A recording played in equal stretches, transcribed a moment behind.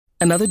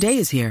Another day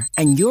is here,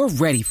 and you're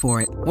ready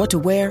for it. What to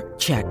wear?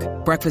 Check.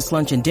 Breakfast,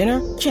 lunch, and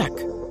dinner? Check.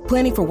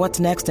 Planning for what's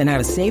next and how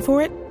to save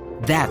for it?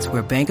 That's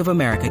where Bank of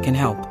America can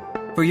help.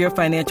 For your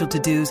financial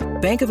to-dos,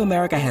 Bank of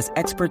America has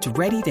experts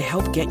ready to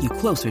help get you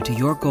closer to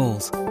your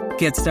goals.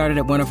 Get started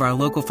at one of our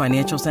local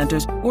financial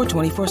centers or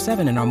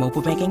 24/7 in our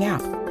mobile banking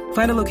app.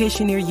 Find a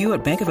location near you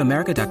at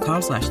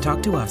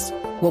bankofamerica.com/talktous.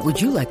 What would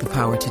you like the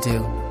power to do?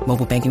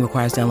 Mobile banking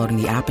requires downloading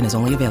the app and is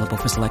only available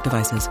for select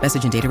devices.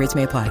 Message and data rates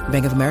may apply.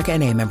 Bank of America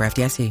N.A., member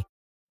FDIC.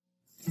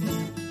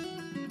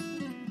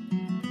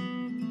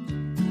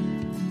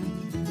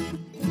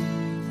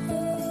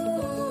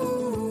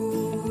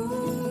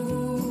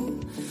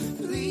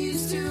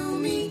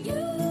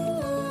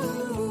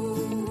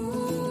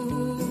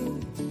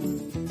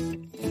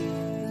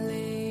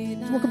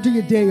 Welcome to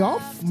your day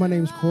off. My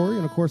name's Corey,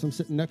 and of course, I'm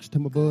sitting next to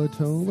my bud,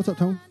 Tone. What's up,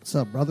 Tone? What's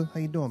up, brother? How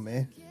you doing,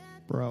 man?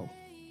 Bro,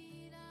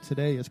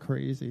 today is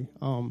crazy.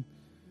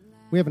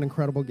 We have an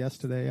incredible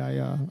guest today.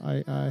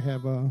 I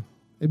have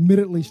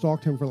admittedly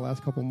stalked him for the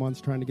last couple months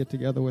trying to get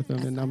together with him,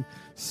 and I'm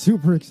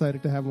super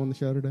excited to have him on the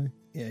show today.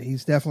 Yeah,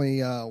 he's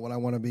definitely what I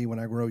want to be when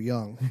I grow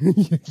young.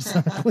 Yeah,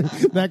 exactly.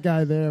 That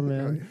guy there,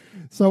 man.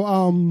 So,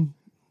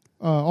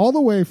 all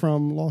the way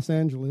from Los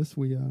Angeles,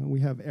 we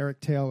have Eric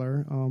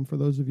Taylor. For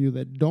those of you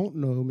that don't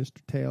know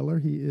Mr. Taylor,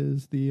 he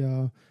is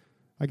the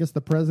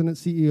president,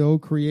 CEO,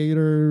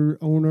 creator,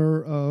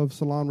 owner of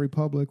Salon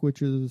Republic,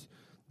 which is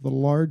the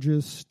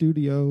largest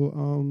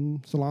studio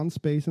salon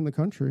space in the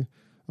country.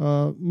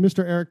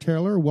 Mr. Eric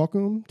Taylor,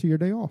 welcome to your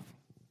day off.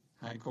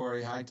 Hi,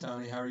 Corey. Hi,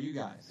 Tony. How are you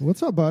guys?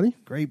 What's up, buddy?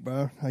 Great,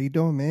 bro. How you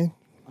doing, man?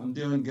 I'm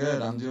doing good.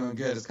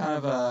 It's kind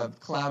of a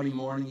cloudy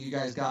morning. You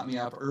guys got me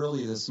up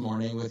early this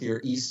morning with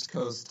your East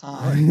Coast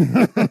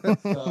time.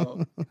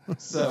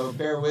 so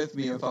bear with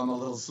me if I'm a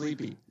little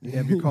sleepy. You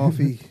have your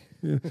coffee?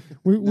 Yeah.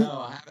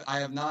 No,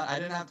 I have not. I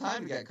didn't have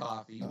time to get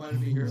coffee. You wanted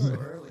to be here so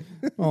early.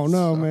 Oh,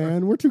 no,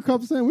 man. We're 2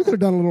 cups in. We could have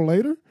done a little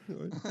later.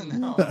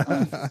 No.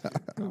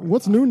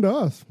 What's noon to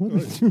us?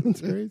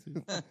 It's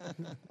crazy.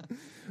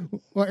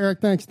 Well,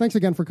 Eric, thanks. Thanks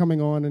again for coming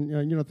on.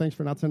 And, thanks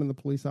for not sending the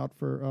police out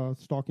for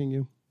stalking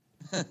you.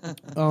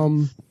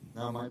 No,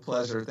 my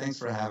pleasure. Thanks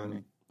for having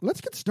me.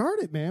 Let's get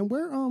started, man.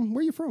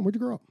 Where you from? Where'd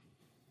you grow up?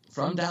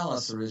 From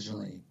Dallas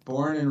originally.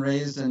 Born and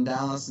raised in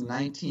Dallas in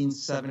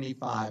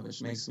 1975, which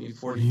makes me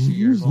 42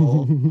 years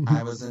old.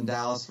 I was in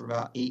Dallas for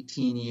about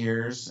 18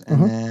 years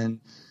and then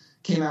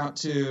came out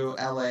to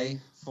L.A.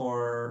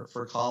 for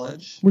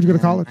college. Where'd you go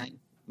to college?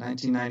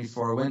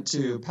 1994. I went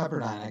to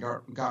Pepperdine. I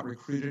got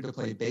recruited to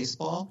play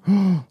baseball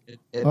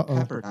at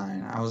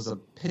Pepperdine. I was a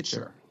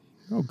pitcher.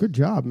 Oh, good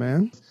job,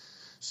 man.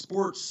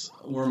 Sports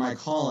were my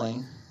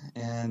calling,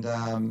 and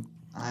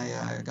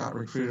I got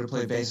recruited to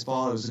play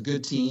baseball. It was a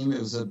good team. It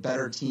was a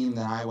better team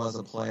than I was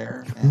a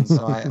player, and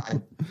so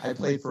I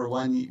played for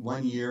one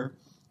year,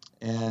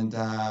 and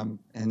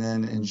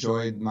then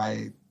enjoyed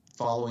my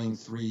following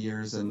 3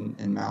 years in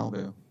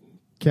Malibu.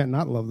 Can't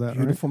not love that.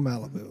 Beautiful right?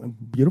 Malibu.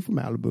 Beautiful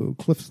Malibu,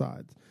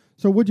 cliffsides.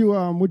 So, what'd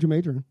you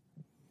major in?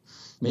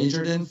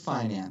 Majored in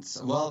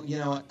finance. Well,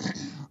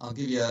 I'll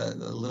give you a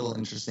little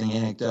interesting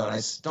anecdote.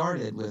 I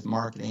started with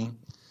marketing.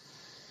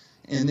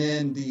 And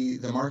then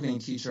the marketing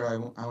teacher, I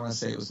want to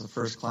say it was the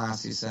first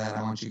class, he said,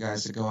 I want you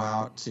guys to go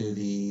out to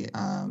the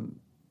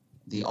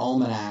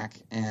almanac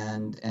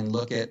and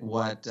look at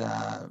what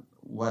a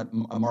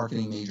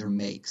marketing major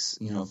makes,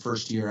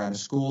 first year out of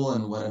school,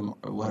 and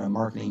what a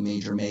marketing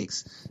major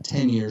makes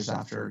 10 years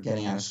after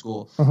getting out of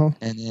school.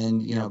 And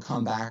then,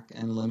 come back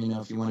and let me know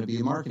if you want to be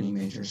a marketing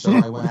major. So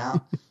I went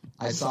out.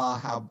 I saw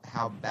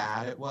how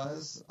bad it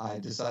was. I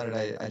decided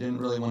I didn't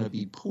really want to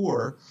be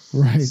poor.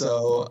 Right.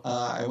 So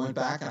I went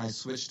back and I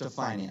switched to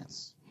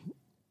finance.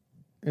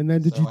 And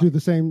then did you do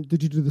the same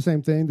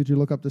thing? Did you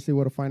look up to see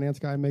what a finance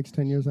guy makes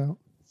 10 years out?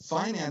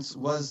 Finance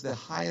was the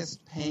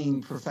highest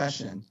paying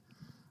profession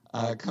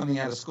coming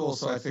out of school.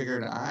 So I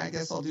figured, I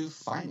guess I'll do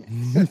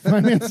finance.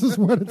 Finance is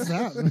what it's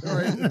at.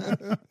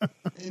 Right?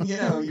 And,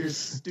 you're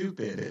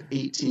stupid at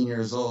 18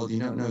 years old. You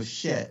don't know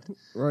shit.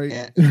 Right.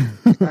 And,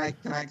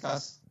 can I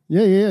cuss?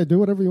 Yeah. Do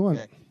whatever you want.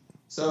 Okay.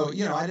 So,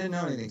 I didn't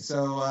know anything.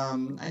 So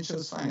I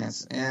chose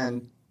finance.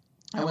 And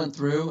I went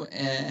through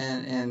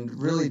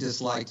and really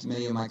disliked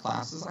many of my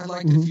classes. I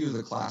liked a few of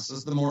the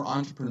classes. The more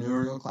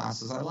entrepreneurial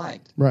classes I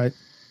liked. Right.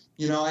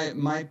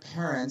 My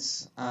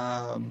parents,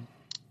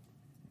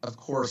 of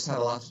course, had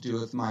a lot to do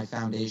with my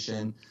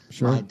foundation.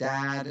 Sure. My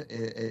dad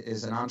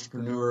is an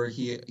entrepreneur.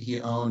 He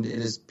owned, at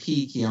his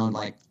peak, he owned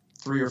like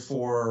 3 or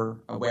 4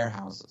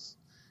 warehouses.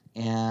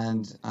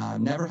 And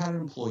never had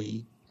an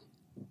employee.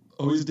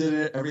 Always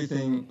did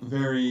everything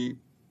very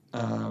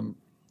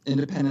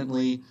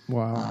independently.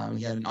 Wow.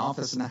 He had an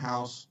office in the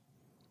house.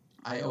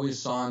 I always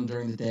saw him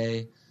during the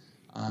day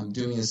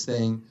doing his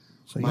thing.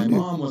 So my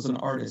mom was an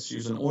artist. She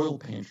was an oil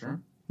painter.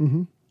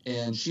 Mm-hmm.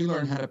 And she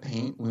learned how to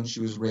paint when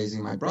she was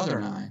raising my brother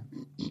and I.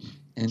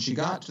 And she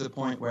got to the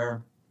point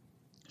where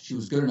she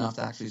was good enough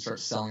to actually start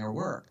selling her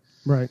work.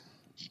 Right.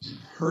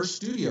 Her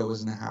studio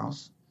was in the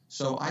house.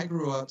 So I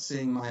grew up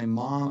seeing my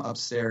mom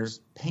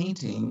upstairs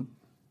painting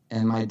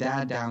and my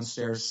dad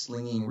downstairs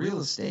slinging real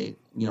estate,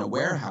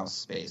 warehouse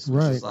space,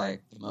 which Right. is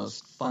like the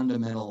most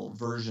fundamental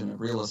version of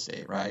real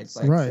estate, right? It's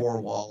like Right.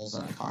 4 walls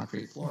and a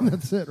concrete floor.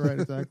 That's it, right?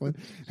 Exactly.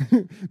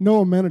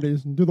 No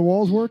amenities. Do the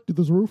walls work? Did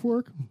this roof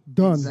work?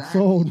 Done. Exactly.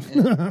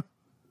 Sold.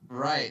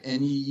 Right,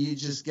 and you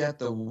just get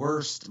the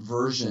worst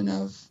version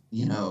of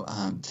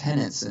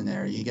tenants in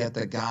there. You get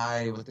the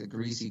guy with the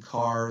greasy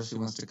cars who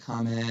wants to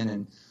come in,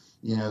 and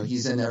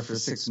he's in there for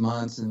 6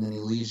 months, and then he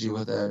leaves you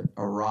with a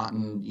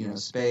rotten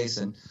space,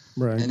 and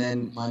Right. and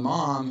then my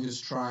mom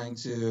who's trying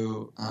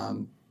to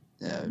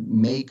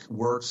make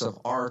works of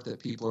art that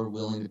people are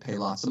willing to pay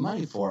lots of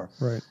money for.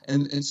 Right.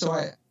 And so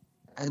I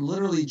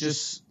literally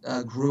just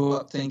grew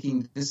up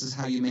thinking this is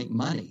how you make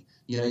money.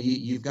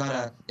 You've got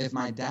to, if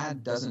my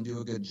dad doesn't do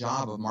a good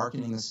job of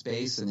marketing the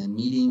space and then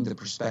meeting the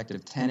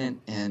prospective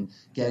tenant and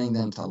getting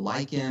them to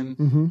like him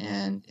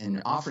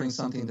and offering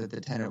something that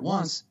the tenant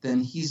wants, then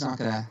he's not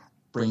going to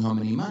bring home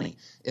any money.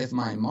 If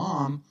my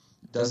mom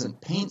doesn't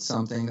paint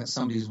something that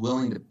somebody's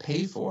willing to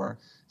pay for,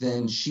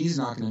 then she's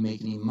not going to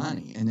make any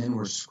money, and then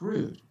we're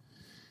screwed.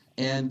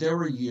 And there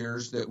were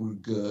years that were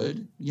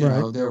good,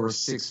 there were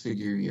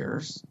 6-figure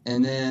years,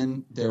 and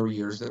then there were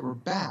years that were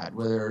bad,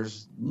 where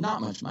there's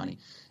not much money.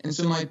 And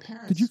so my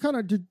parents... Did you kind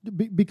of,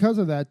 because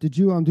of that, did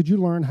you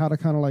learn how to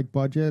kind of like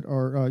budget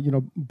or,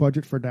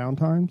 budget for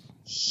downtimes?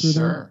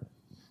 Sure.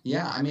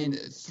 Yeah, I mean,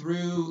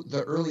 through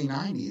the early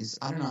 90s,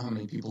 I don't know how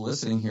many people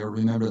listening here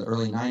remember the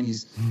early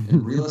 90s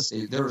in real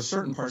estate. There were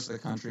certain parts of the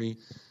country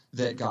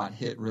that got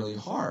hit really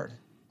hard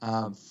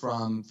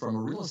from a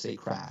real estate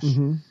crash.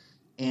 Mm-hmm.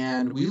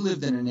 And we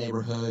lived in a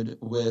neighborhood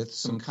with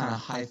some kind of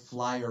high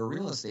flyer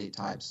real estate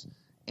types.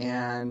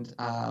 And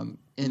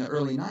in the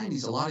early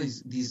 90s, a lot of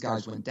these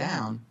guys went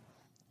down,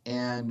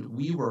 and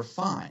we were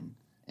fine.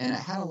 And it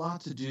had a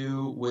lot to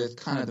do with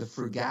kind of the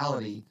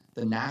frugality,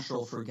 the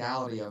natural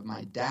frugality of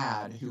my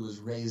dad, who was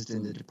raised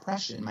in the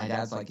Depression. My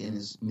dad's like in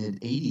his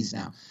mid-80s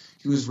now.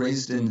 He was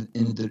raised in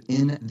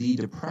the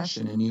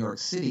Depression in New York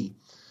City,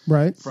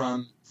 right?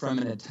 From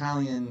an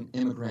Italian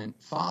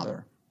immigrant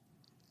father.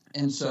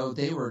 And so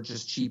they were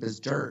just cheap as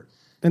dirt.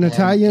 An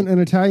Italian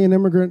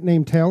immigrant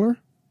named Taylor?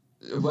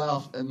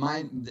 Well,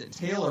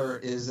 Taylor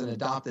is an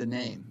adopted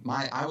name.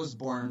 I was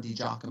born Di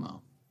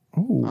Giacomo.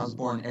 Oh. I was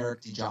born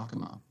Eric Di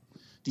Giacomo.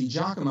 Di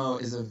Giacomo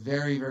is a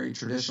very, very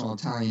traditional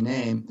Italian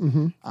name.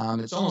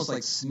 Mm-hmm. It's almost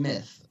like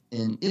Smith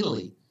in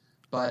Italy,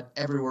 but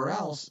everywhere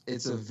else,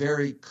 it's a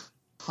very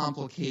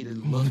complicated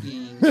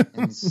looking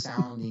and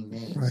sounding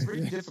name. It's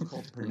very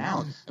difficult to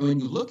pronounce. And when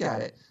you look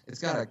at it, it's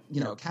got a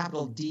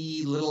capital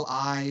D, little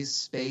I,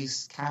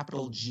 space,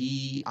 capital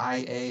G,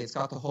 I-A. It's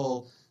got the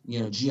whole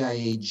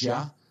G-I-A,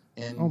 ja.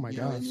 And, oh my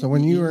God! So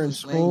when you were in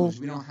school, language,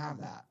 we don't have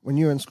that. When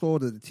you were in school,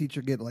 did the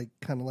teacher get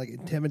kind of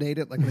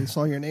intimidated, like when they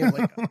saw your name,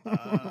 like?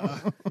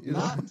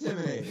 Not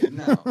intimidated.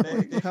 No.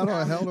 How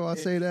the hell do I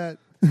say that?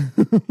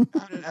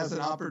 Found it as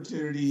an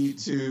opportunity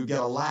to get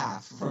a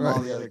laugh from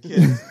all the other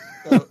kids.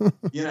 So,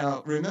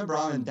 remember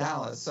I'm in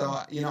Dallas, so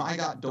I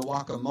got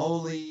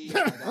guacamole,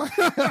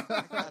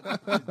 I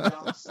got the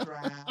jump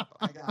strap,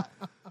 I got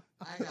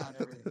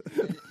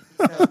everything.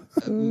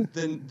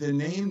 The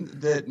name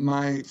that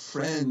my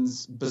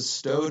friends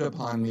bestowed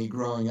upon me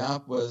growing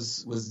up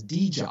was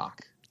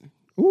D-Jock.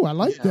 Ooh, I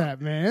like that,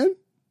 man.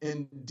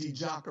 And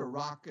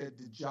D-Jock-a-Rocka,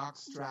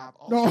 D-Jock-strap,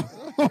 all sorts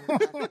of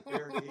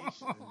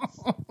variations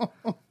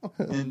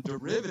and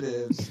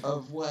derivatives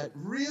of what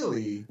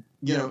really,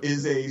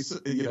 is a,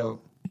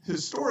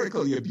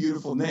 historically a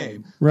beautiful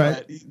name.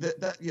 Right. But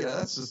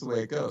that's just the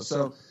way it goes.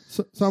 So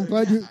I'm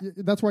glad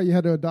that's why you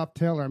had to adopt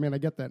Taylor. I mean, I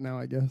get that now,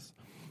 I guess.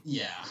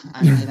 Yeah,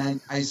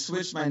 I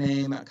switched my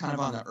name kind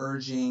of on the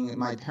urging.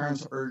 My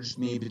parents urged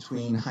me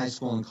between high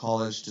school and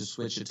college to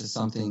switch it to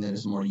something that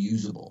is more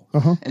usable.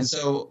 Uh-huh. And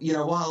so,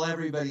 while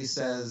everybody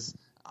says,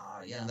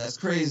 that's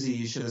crazy,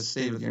 you should have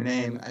stayed with your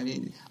name. I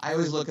mean, I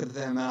always look at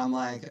them and I'm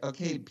like,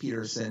 okay,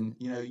 Peterson,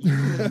 you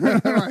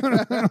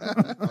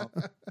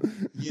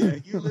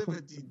live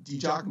with Di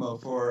Giacomo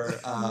for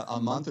a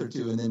month or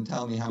two and then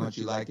tell me how much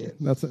you like it.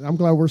 I'm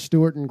glad we're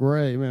Stewart and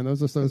Gray, man.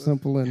 Those are so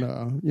simple and,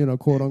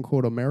 quote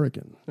unquote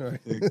American. Right.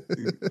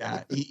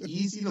 Yeah,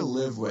 easy to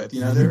live with.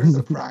 There is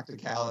a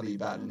practicality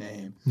about a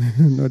name.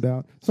 No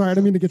doubt. Sorry, I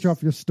didn't mean to get you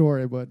off your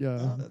story, but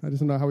I just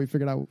don't know how we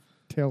figured out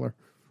Taylor.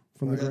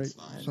 From the great.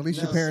 So at least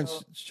your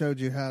parents showed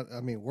you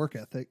work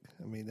ethic.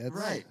 I mean, that's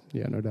right.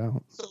 Yeah, no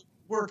doubt. So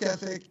work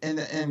ethic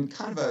and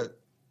kind of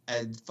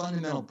a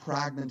fundamental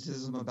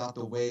pragmatism about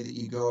the way that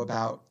you go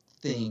about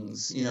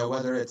things.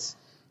 Whether it's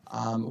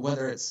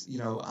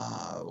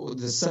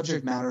the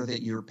subject matter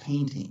that you're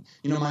painting.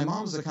 My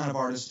mom's the kind of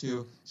artist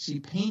who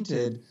she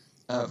painted.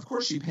 Of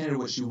course, she painted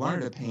what she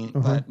wanted to paint,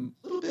 but a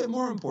little bit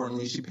more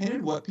importantly, she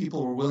painted what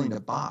people were willing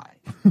to buy.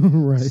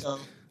 Right. So,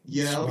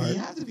 you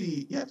have to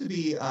be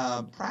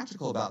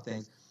practical about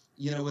things.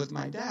 With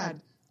my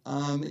dad,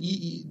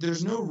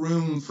 there's no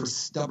room for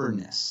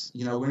stubbornness.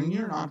 When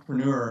you're an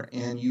entrepreneur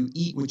and you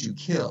eat what you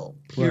kill,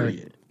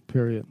 period. Right.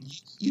 Period.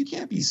 You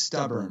can't be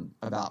stubborn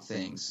about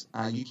things.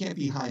 You can't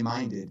be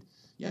high-minded.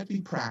 You have to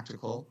be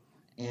practical.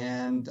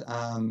 And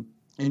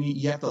and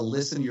you have to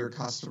listen to your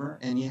customer,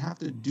 and you have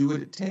to do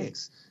what it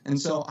takes. And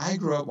so I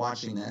grew up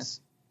watching this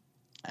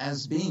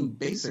as being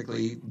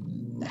basically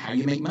how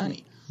you make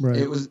money. Right.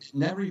 It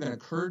never even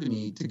occurred to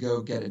me to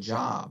go get a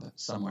job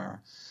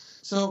somewhere.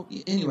 So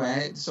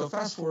anyway,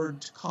 fast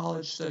forward to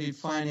college, studied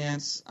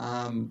finance.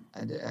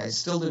 I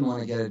still didn't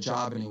want to get a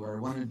job anywhere. I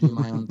wanted to do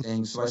my own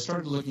thing. So I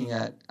started looking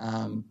at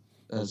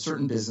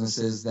certain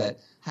businesses that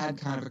had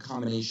kind of a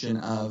combination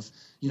of,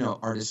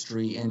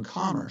 artistry and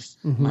commerce.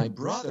 Mm-hmm. My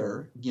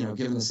brother,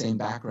 given the same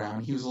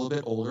background, he was a little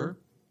bit older.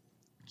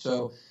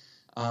 So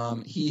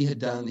he had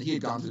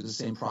gone through the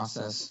same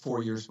process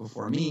 4 years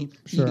before me.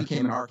 Sure. He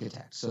became an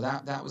architect. So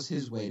that was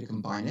his way to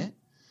combine it.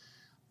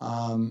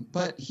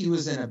 But he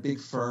was in a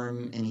big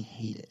firm and he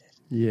hated it.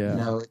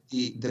 Yeah.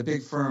 The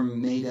big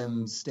firm made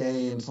him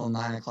stay until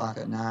 9 o'clock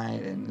at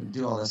night and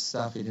do all this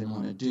stuff he didn't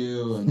want to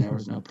do, and there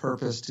was no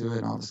purpose to it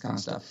and all this kind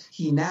of stuff.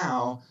 He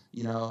now,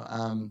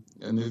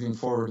 moving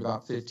forward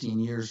about 15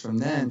 years from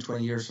then,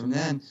 20 years from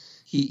then,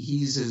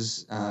 he's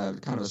his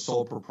kind of a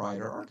sole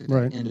proprietor architect,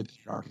 right. Independent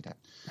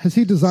architect. Has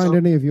he designed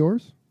any of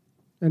yours?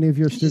 Any of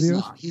your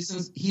studios? Not. He's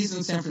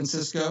in San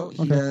Francisco.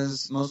 He Okay.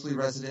 does mostly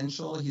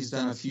residential. He's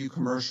done a few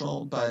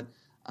commercial, but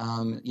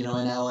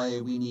in LA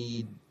we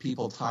need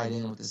people tied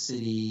in with the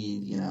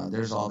city.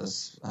 There's all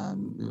this.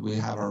 We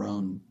have our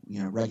own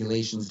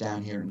regulations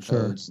down here and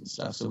Sure. codes and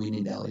stuff, so we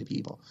need LA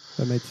people.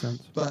 That makes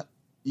sense.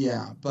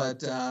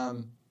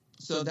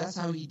 So that's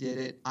how he did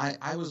it.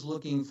 I was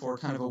looking for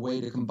kind of a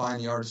way to combine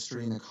the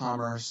artistry and the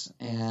commerce,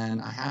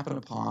 and I happened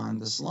upon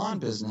the salon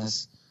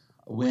business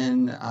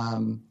when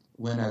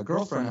a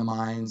girlfriend of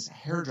mine's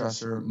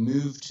hairdresser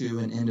moved to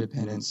an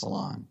independent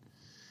salon.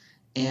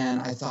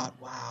 And I thought,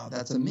 wow,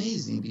 that's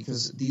amazing,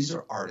 because these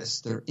are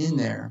artists. They're in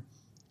there,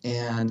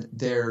 and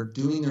they're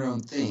doing their own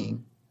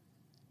thing,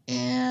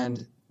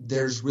 and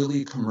there's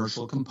really a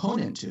commercial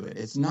component to it.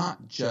 It's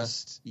not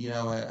just,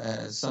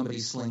 somebody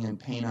slinging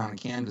paint on a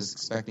canvas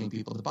expecting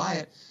people to buy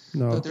it,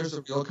 but there's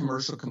a real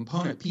commercial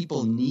component.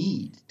 People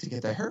need to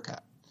get their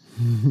haircut.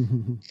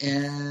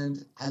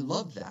 And I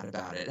loved that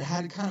about it. It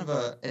had kind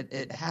of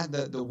it had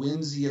the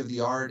whimsy of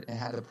the art. It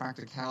had the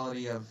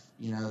practicality of,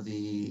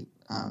 the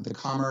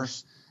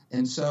commerce.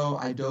 And so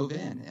I dove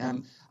in,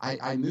 and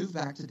I moved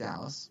back to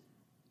Dallas,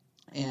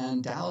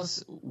 and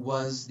Dallas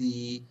was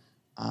the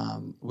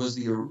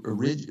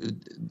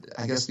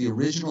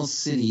original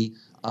city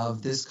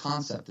of this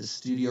concept, the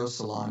studio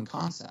salon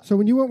concept. So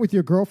when you went with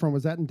your girlfriend,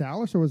 was that in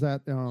Dallas or was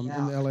that in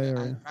the LA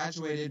area? I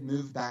graduated,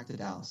 moved back to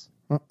Dallas.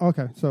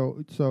 Okay,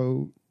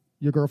 so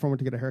your girlfriend went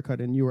to get a haircut,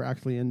 and you were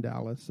actually in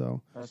Dallas.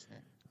 So that's right.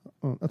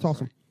 Oh, that's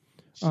awesome. Right.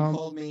 She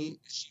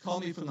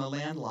called me from the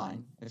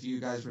landline. If you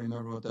guys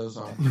remember what those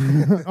are.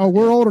 Oh,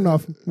 we're old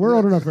enough. We're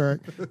old enough,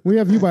 Eric. We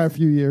have you by a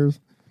few years.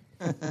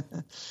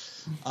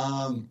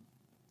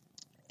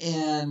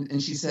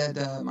 And she said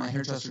my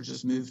hairdresser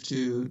just moved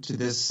to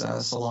this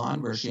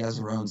salon where she has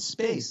her own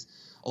space,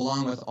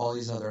 along with all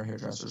these other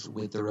hairdressers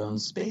with their own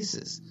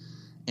spaces.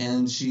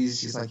 And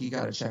she's like, you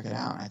got to check it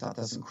out. And I thought,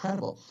 that's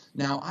incredible.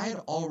 Now, I had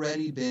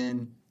already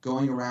been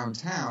going around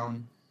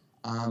town,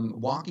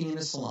 walking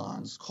into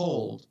salons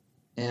cold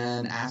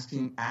and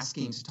asking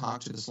to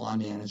talk to the salon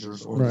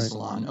managers or the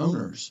salon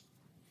owners.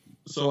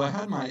 So I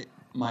had my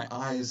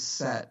eyes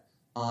set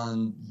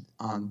on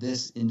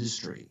this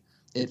industry.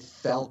 It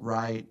felt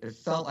right. It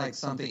felt like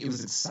something. It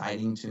was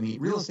exciting to me.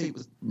 Real estate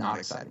was not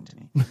exciting to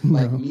me.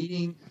 Like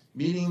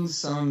meeting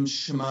some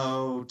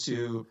schmo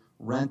to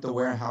rent the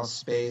warehouse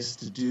space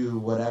to do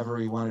whatever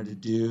he wanted to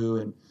do,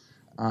 and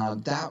I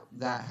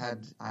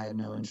had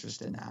no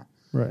interest in that.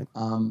 Right.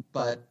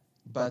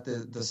 But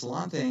the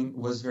salon thing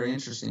was very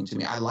interesting to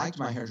me. I liked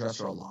my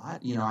hairdresser a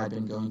lot. I'd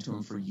been going to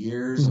him for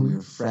years, and we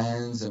were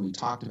friends, and we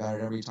talked about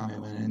it every time I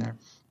went in there.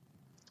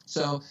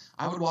 So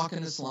I would walk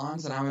into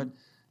salons, and I would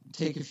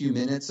take a few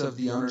minutes of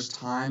the owner's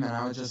time, and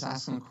I would just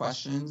ask them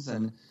questions,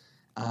 and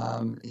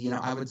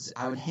I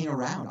would hang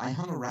around. I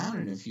hung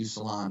around in a few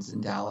salons in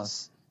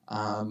Dallas.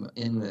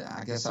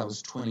 I guess I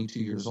was 22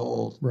 years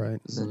old. Right.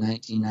 It was in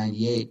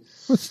 1998.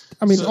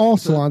 All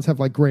salons have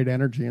like great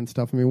energy and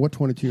stuff. I mean, what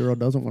 22-year-old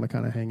doesn't want to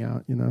kind of hang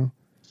out,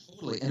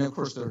 Totally. And of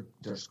course,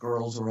 there's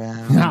girls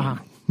around.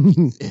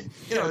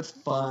 It's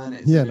fun.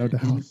 It's no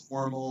doubt.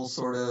 Informal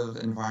sort of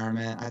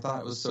environment. I thought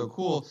it was so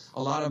cool.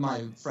 A lot of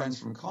my friends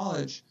from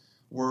college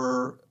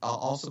were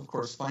also, of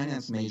course,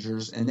 finance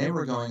majors, and they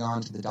were going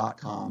on to the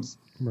 .coms.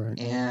 Right.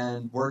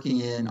 And working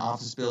in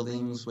office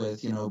buildings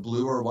with,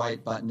 blue or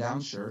white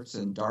button-down shirts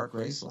and dark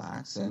gray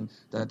slacks and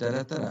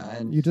da-da-da-da-da.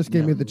 And you just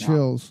gave me the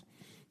chills.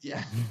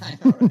 Yeah, I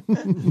know.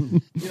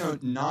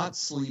 Right? Not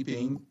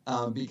sleeping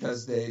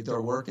because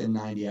they're working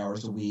 90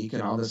 hours a week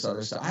and all this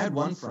other stuff. I had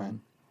one friend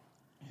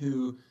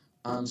who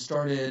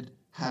started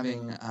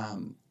having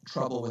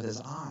trouble with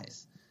his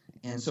eyes.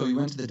 And so he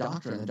went to the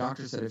doctor, and the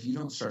doctor said, if you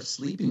don't start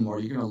sleeping more,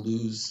 you're going to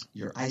lose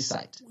your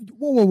eyesight.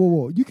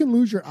 Whoa. You can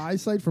lose your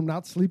eyesight from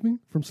not sleeping,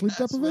 from sleep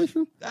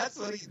deprivation? That's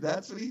what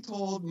he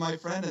told my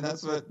friend, and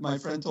that's what my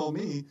friend told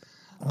me.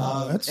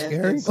 That's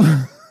scary.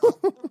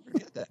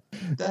 Forget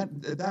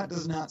that. That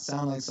does not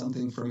sound like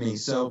something for me.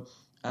 So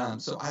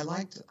So I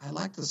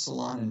liked the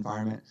salon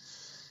environment.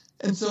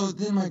 And so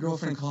then my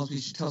girlfriend calls me.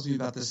 She tells me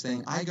about this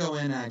thing. I go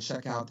in and I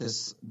check out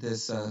this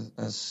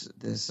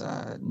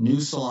new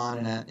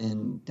salon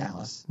in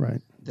Dallas.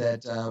 Right.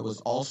 That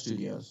was all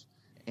studios,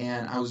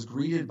 and I was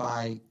greeted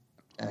by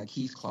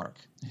Keith Clark,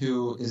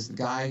 who is the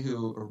guy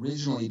who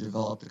originally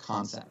developed the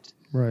concept.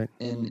 Right.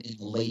 In the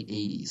late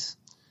 '80s,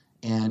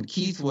 and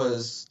Keith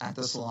was at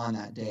the salon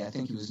that day. I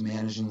think he was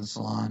managing the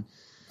salon.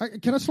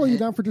 Can I slow you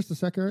down for just a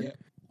second? Yeah.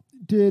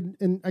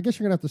 And I guess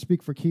you're going to have to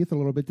speak for Keith a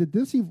little bit. Did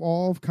this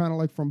evolve kind of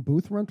like from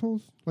booth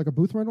rentals, like a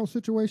booth rental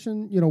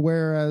situation,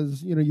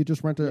 whereas, you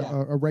just rent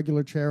a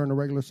regular chair in a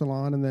regular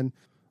salon, and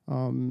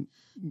then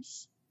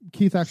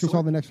Keith actually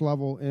saw the next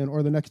level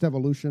or the next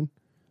evolution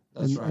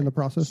in the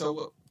process?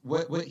 So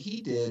what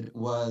he did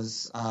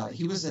was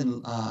he was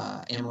in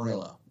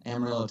Amarillo,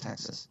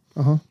 Texas.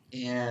 Uh-huh.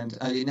 And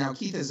now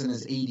Keith is in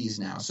his 80s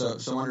now,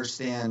 so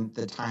understand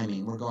the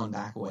timing. We're going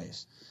back a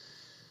ways.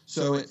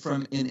 So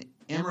in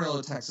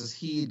Amarillo, Texas,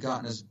 he had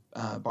gotten his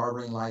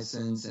barbering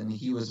license, and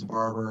he was a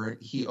barber.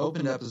 He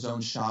opened up his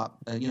own shop,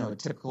 a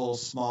typical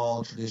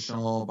small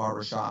traditional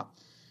barber shop,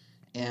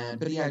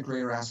 but he had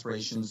greater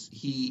aspirations.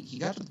 He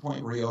got to the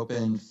point where he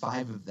opened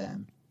 5 of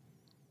them,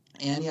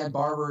 and he had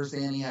barbers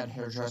and he had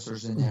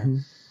hairdressers in there. Mm-hmm.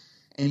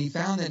 And he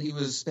found that he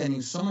was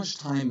spending so much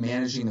time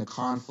managing the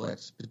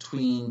conflict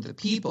between the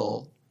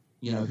people,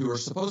 who were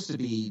supposed to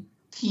be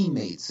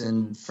teammates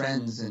and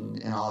friends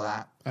and all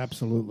that.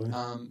 Absolutely.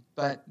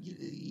 But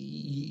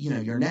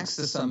you're next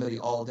to somebody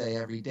all day,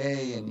 every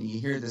day, and you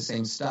hear the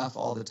same stuff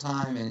all the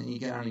time, and you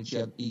get on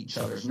each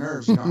other's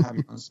nerves. You don't have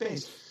your own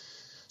space.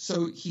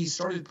 So he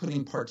started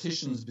putting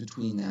partitions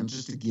between them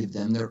just to give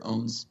them their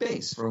own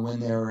space for when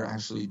they were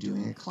actually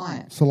doing a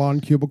client.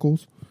 Salon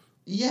cubicles?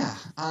 Yeah.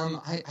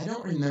 I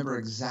don't remember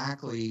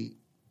exactly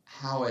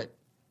how it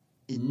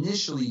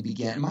initially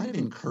began. It might have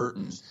been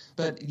curtains,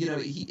 but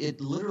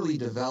it literally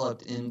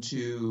developed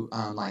into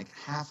like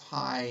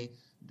half-high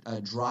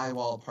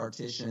drywall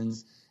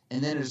partitions,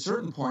 and then at a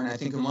certain point, I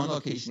think in one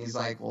location, he's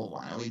like, "Well,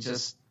 why don't we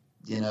just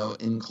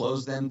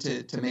enclose them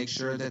to make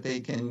sure that they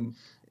can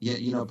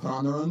put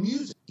on their own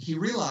music?" He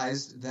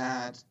realized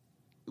that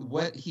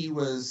what he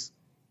was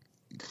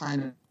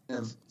kind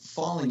of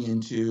falling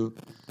into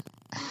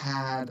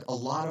had a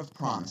lot of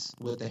promise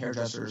with the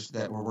hairdressers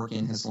that were working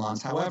in his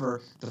salons.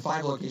 However, the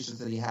 5 locations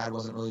that he had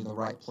wasn't really the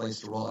right place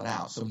to roll it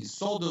out. So he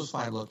sold those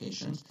 5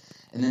 locations,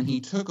 and then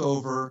he took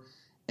over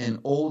an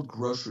old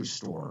grocery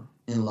store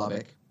in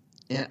Lubbock.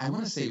 And I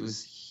want to say it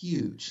was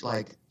huge,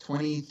 like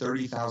 20,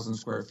 30,000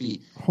 square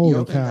feet. Holy he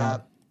opened cow.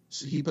 up,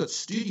 so he put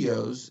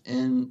studios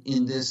in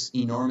this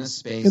enormous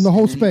space. In the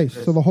whole space,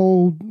 so the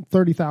whole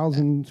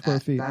 30,000 square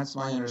feet. That's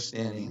my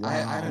understanding. Wow. I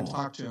haven't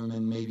talked to him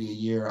in maybe a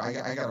year.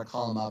 I got to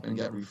call him up and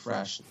get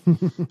refreshed.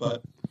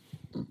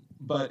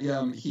 But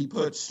he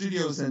put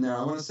studios in there.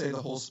 I want to say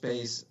the whole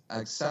space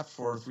except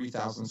for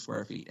 3,000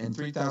 square feet. And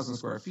 3,000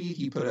 square feet,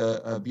 he put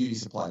a beauty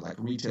supply, like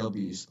a retail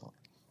beauty supply.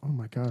 Oh,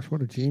 my gosh,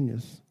 what a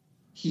genius.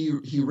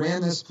 He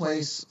ran this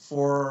place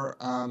for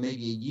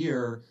maybe a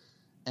year,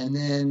 and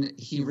then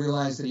he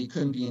realized that he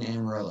couldn't be in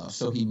Amarillo.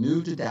 So he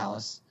moved to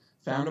Dallas,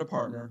 found a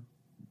partner,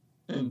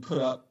 and put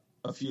up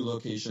a few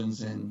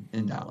locations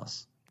in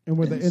Dallas. And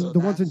were the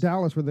ones in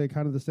Dallas, were they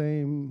kind of the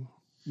same,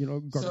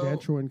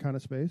 gargantuan kind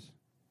of space?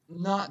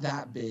 Not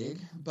that big,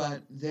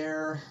 but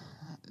they're,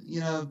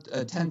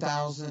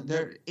 10,000,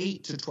 they're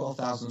 8 to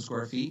 12,000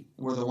 square feet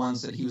were the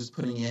ones that he was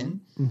putting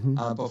in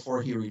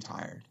before he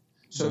retired.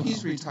 So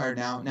he's retired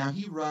now. Now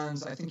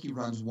I think he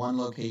runs 1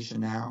 location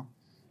now.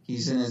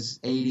 He's in his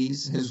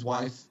 80s. His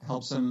wife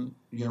helps him,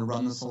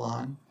 run the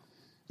salon.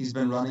 He's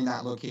been running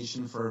that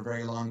location for a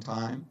very long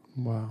time.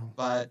 Wow.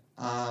 But,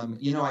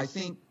 I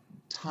think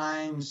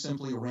time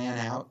simply ran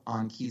out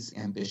on Keith's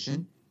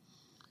ambition.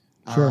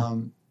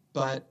 Sure.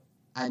 But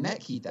I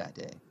met Keith that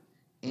day,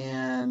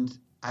 and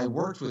I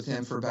worked with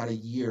him for about a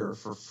year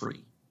for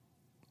free.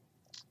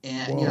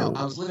 And,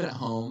 I was living at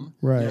home.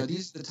 Right.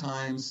 These are the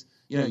times,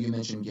 you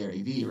mentioned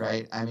Gary Vee,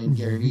 right? I mean,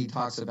 Gary Vee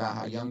talks about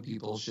how young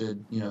people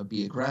should,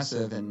 be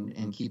aggressive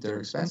and keep their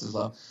expenses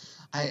low.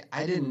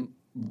 I didn't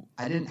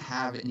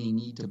have any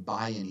need to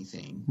buy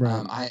anything.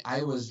 Right.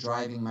 I was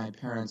driving my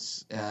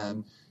parents',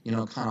 kind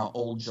of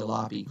old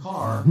jalopy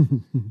car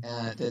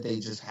that they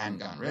just hadn't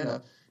gotten rid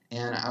of.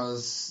 And I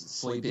was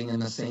sleeping in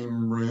the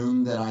same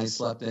room that I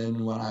slept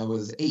in when I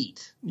was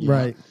 8.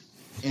 Right.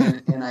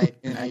 And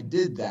I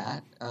did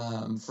that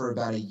for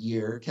about a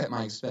year, kept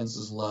my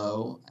expenses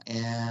low,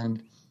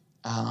 and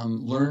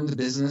learned the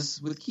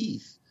business with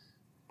Keith.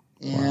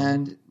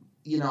 And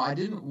I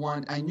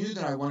knew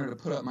that I wanted to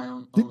put up my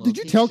own. Did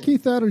you tell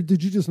Keith that, or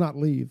did you just not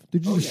leave?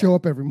 Did you just show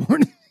up every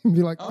morning and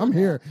be like, "I'm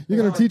here. You're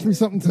going to teach me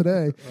something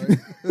today"?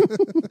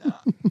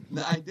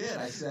 No, I did.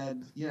 I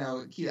said,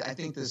 Keith, I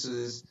think this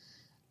is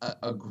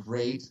a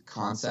great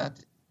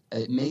concept.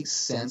 It makes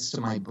sense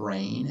to my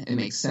brain. It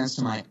makes sense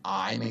to my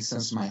eye. It makes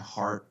sense to my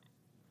heart.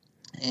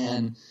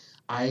 And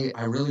I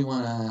really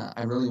want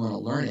to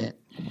learn it.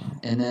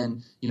 And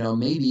then,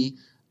 maybe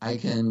I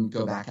can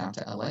go back out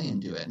to LA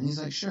and do it. And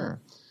he's like,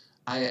 sure.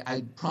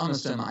 I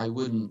promised him I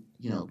wouldn't,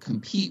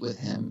 compete with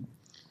him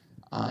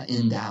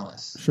in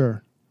Dallas.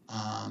 Sure.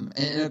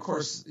 And of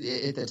course,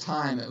 at the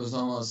time, it was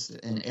almost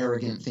an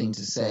arrogant thing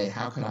to say.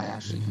 How could I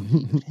actually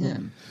compete with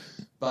him?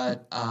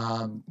 But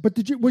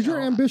was your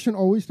ambition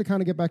always to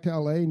kind of get back to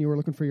LA, and you were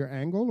looking for your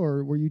angle,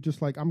 or were you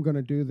just like, I'm going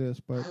to do this?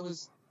 But I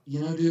was,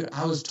 dude,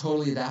 I was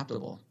totally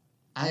adaptable.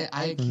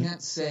 I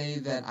can't say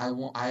that I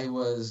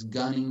was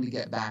gunning to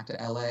get back to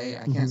LA.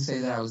 I can't say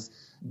that I was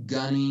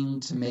gunning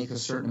to make a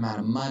certain amount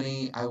of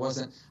money. I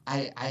wasn't.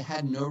 I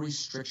had no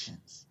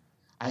restrictions.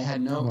 I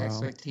had no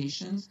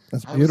expectations.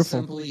 That's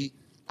beautiful.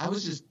 I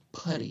was just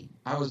putty.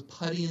 I was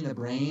putty in the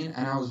brain,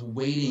 and I was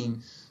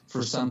waiting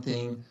for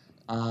something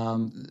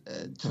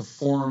to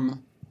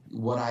form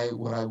what I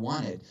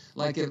wanted.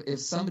 Like if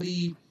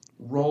somebody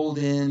rolled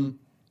in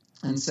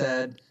and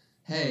said,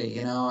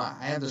 "Hey, I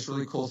have this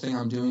really cool thing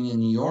I'm doing in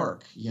New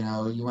York. You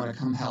want to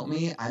come help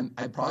me?"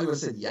 I probably would have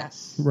said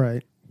yes.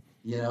 Right.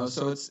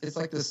 So it's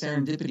like the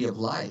serendipity of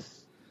life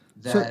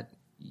that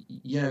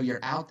you're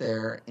out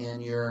there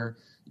and you're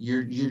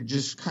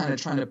just kind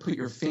of trying to put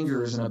your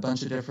fingers in a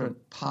bunch of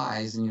different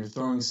pies, and you're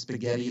throwing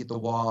spaghetti at the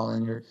wall,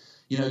 and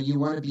you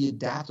want to be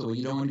adaptable.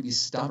 You don't want to be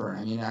stubborn.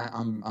 I mean,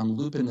 I'm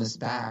looping this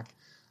back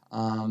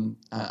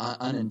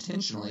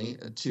unintentionally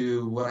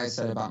to what I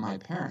said about my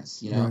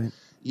parents. Right.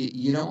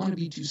 You don't want to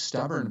be too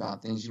stubborn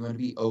about things. You want to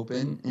be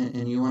open,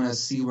 and you want to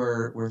see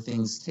where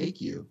things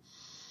take you.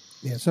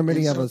 Yeah, so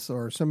many of us,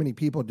 or so many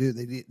people do.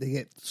 They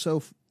get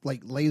so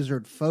like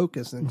lasered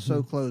focused and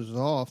so closed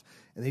off,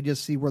 and they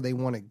just see where they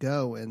want to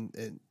go,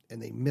 and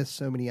they miss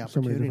so many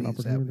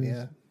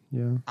opportunities.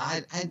 Yeah.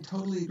 I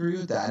totally agree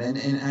with that,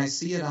 and I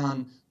see it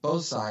on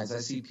both sides. I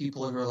see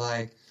people who are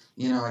like,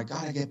 I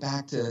got to get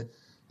back to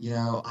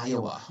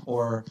Iowa,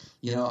 or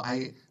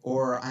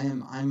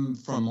I'm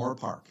from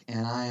Moorpark,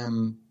 and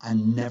I'm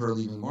never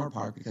leaving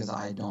Moorpark because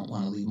I don't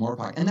want to leave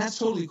Moorpark, and that's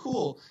totally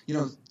cool.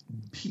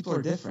 People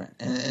are different,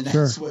 and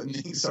that's what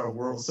makes our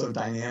world so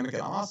dynamic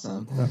and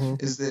awesome,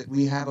 is that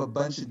we have a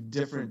bunch of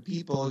different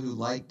people who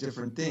like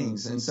different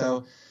things. And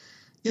so,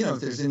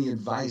 if there's any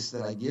advice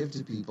that I give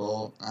to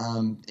people,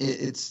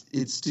 it's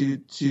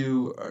to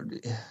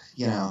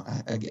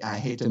I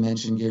hate to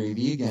mention Gary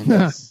Vee again,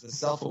 but it's the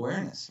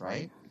self-awareness,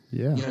 right?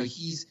 Yeah.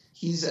 He's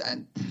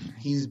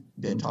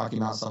been talking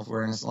about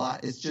self-awareness a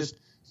lot.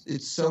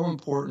 It's so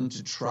important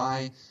to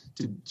try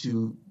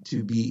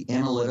to be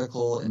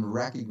analytical and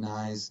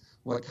recognize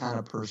what kind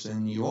of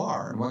person you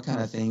are and what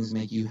kind of things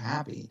make you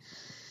happy,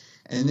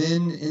 and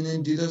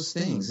then do those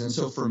things. And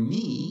so for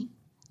me,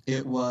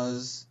 it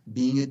was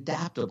being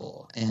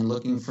adaptable and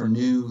looking for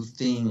new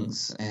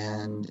things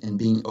and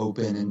being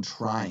open and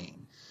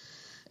trying.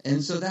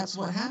 And so that's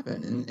what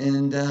happened.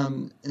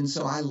 And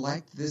so I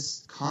liked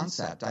this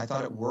concept. I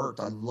thought it worked.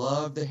 I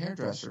loved the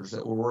hairdressers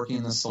that were working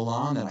in the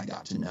salon that I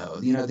got to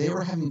know. They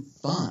were having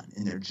fun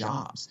in their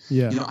jobs.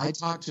 Yeah. I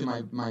talked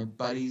to my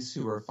buddies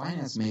who were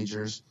finance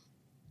majors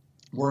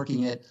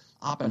working at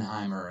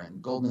Oppenheimer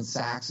and Goldman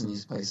Sachs and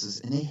these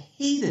places, and they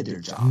hated their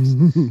jobs.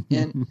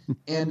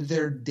 and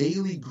their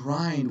daily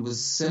grind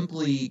was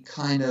simply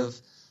kind of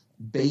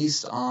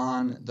based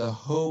on the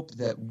hope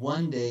that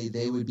one day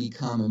they would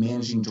become a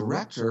managing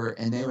director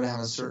and they would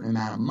have a certain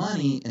amount of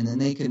money, and then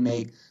they could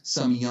make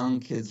some young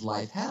kid's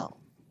life hell.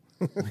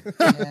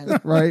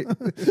 Right.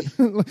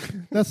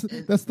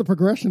 That's the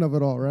progression of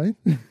it all, right?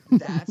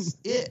 That's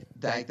it.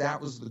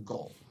 That was the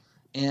goal.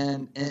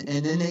 And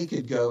then they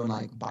could go and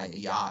like buy a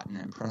yacht and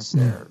impress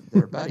their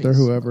buddies. Their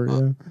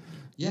whoever,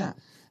 yeah.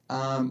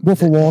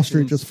 Wolf of Wall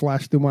Street just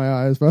flashed through my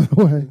eyes, by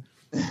the way.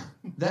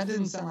 That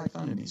didn't sound like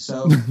fun to me.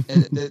 So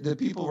the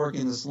people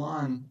working in the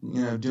salon,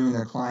 doing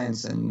their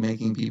clients and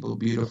making people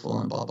beautiful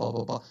and blah, blah,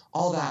 blah, blah,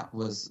 all that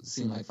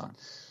seemed like fun.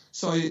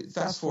 So I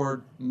fast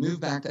forward, moved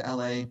back to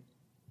LA.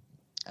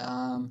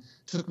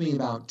 Took me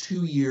about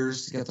 2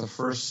 years to get the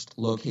first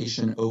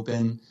location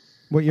open.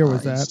 What year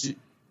was that?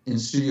 In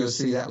Studio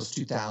City, that was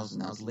 2000.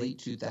 That was late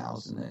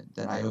 2000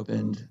 that I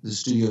opened the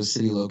Studio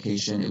City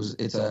location.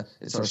 It's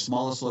our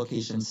smallest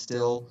location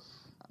still.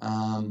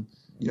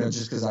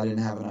 Just because I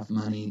didn't have enough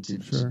money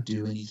to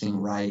do anything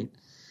right.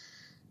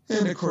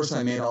 And of course,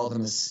 I made all the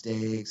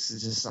mistakes.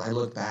 It's just I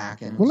look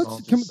back and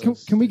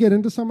can we get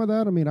into some of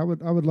that? I mean, I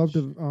would love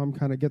to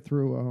kind of get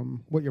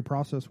through what your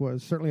process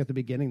was. Certainly at the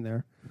beginning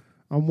there.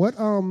 Like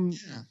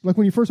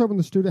when you first opened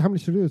the studio, how many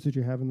studios did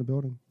you have in the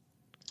building?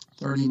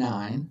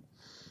 39.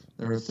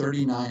 There were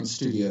 39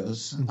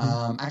 studios.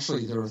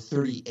 Actually, there were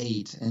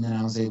 38, and then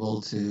I was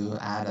able to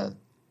add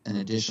an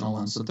additional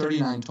one. So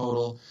 39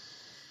 total.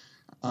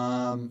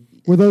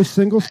 Were those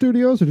single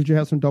studios, or did you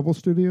have some double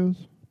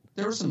studios?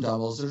 There were some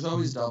doubles. There's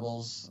always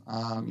doubles.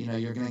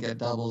 You're going to get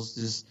doubles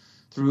just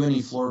through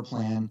any floor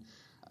plan.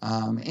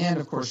 And,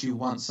 of course, you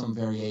want some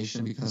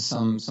variation because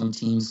some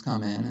teams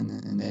come in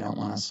and they don't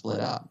want to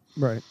split up.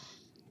 Right.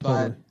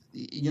 But,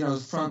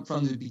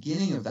 from the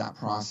beginning of that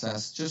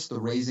process, just the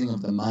raising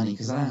of the money,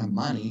 because I didn't have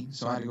money,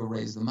 so I had to go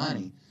raise the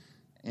money.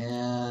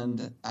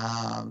 And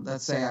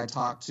let's say I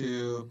talked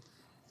to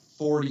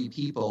 40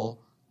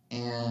 people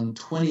and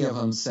 20 of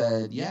them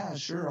said, yeah,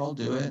 sure, I'll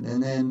do it.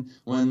 And then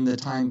when the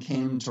time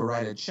came to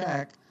write a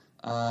check,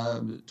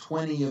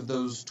 20 of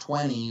those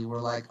 20 were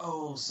like,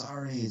 oh,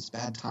 sorry, it's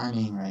bad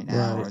timing right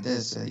now, or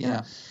this,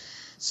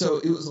 So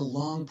it was a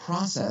long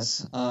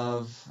process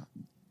of,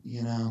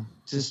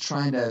 just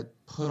trying to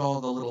put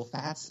all the little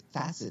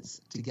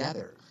facets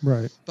together.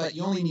 Right. But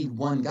you only need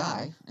one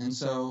guy, and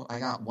so I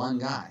got one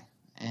guy.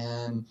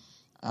 And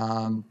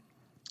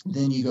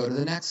then you go to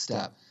the next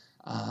step.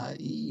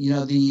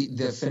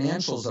 The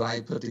financials that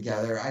I put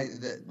together,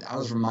 I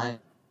was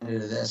reminded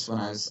of this when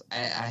I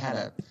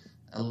had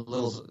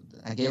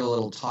I gave a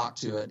little talk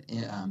to it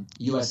in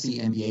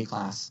USC MBA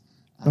class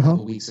a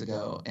couple weeks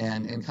ago,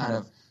 and kind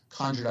of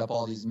conjured up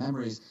all these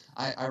memories.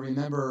 I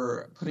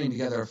remember putting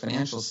together a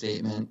financial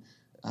statement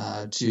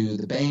to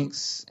the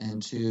banks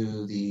and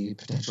to the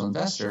potential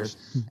investors,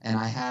 and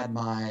I had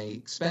my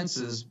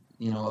expenses,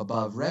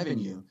 above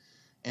revenue.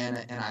 And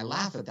I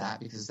laugh at that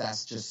because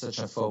that's just such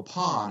a faux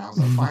pas. And I was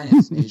a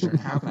finance major, and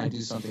how can I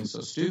do something so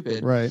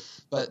stupid? Right.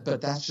 But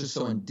that's just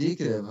so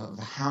indicative of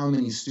how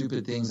many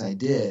stupid things I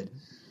did.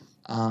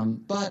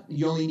 But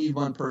you only need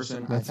one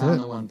person. I found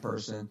the one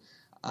person.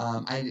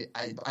 I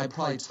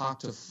probably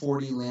talked to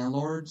 40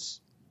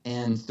 landlords,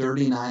 and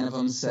 39 of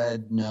them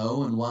said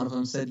no, and one of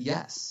them said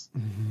yes.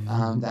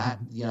 That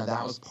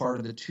was part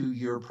of the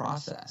 2-year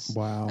process.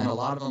 Wow. And a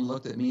lot of them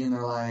looked at me and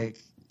they're like,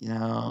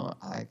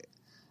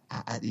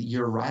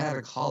 you're right out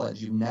of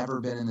college. You've never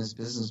been in this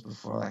business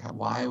before. Like,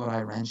 why would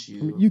I rent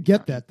you? You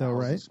get that though,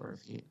 right?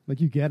 Like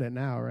you get it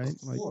now, right?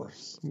 Of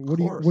course. What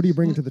do you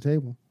bring to the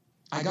table?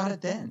 I got it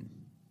then.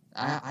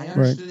 I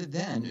understood it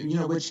then.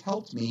 Which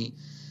helped me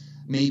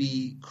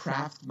maybe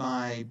craft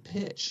my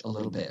pitch a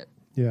little bit.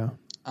 Yeah.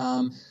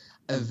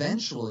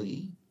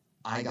 Eventually,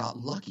 I got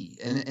lucky,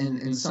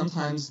 and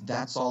sometimes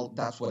that's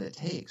what it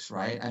takes,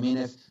 right? I mean,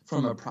 if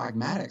from a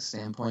pragmatic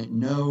standpoint,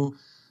 no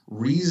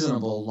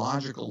reasonable,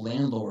 logical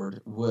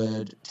landlord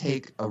would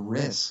take a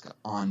risk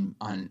on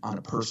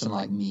a person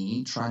like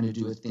me trying to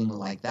do a thing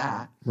like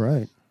that.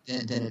 Right.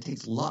 Then it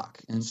takes luck.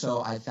 And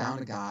so I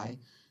found a guy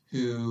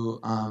who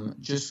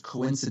just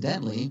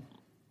coincidentally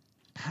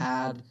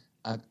had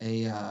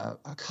a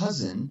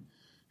cousin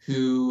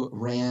who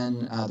ran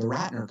the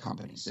Ratner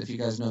Company. So if you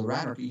guys know the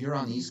Ratner, you're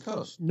on the East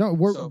Coast. No,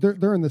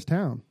 they're in this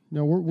town.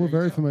 No, we're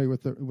very familiar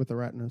with the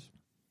Ratners.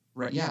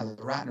 Right. Yeah, the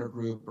Ratner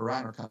Group or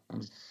Ratner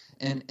Companies.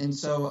 And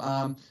so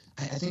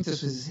I think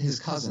this was his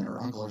cousin or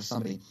uncle or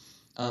somebody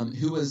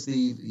who was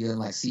the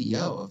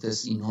CEO of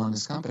this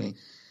enormous company.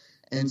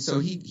 And so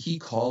he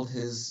called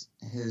his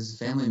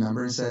family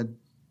member and said,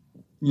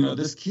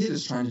 this kid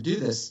is trying to do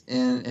this.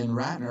 And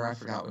Ratner, I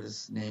forgot what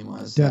his name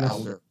was, the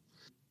elder.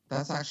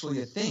 That's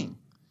actually a thing.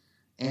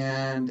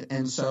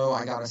 And so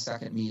I got a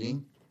second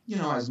meeting.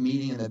 I was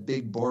meeting in the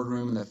big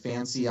boardroom in the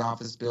fancy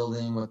office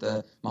building with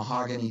the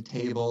mahogany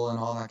table and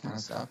all that kind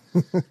of stuff.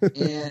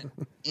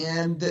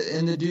 and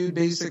the dude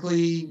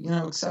basically,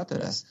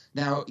 accepted us.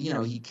 Now,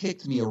 he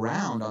kicked me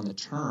around on the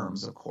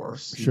terms, of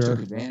course. He took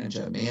advantage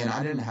of me, and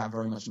I didn't have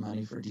very much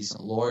money for a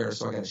decent lawyer,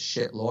 so I got a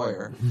shit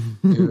lawyer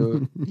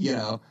who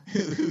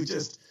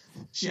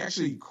she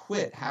actually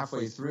quit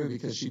halfway through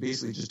because she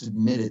basically just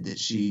admitted that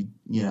she,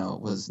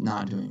 was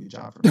not doing a good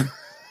job for me.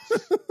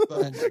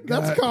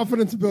 That's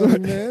confidence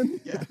building, man.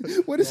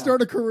 Way to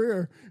start a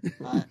career.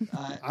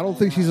 I don't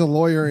think she's a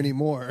lawyer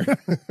anymore.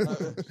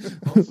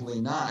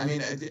 Hopefully not. I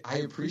mean, I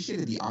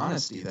appreciated the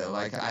honesty, though.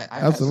 Like, I've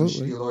had some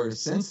shitty lawyers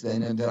since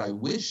then, and that I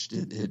wished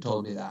had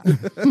told me that.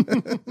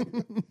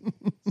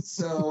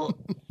 So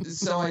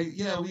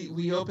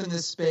we opened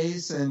this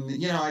space,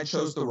 and I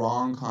chose the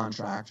wrong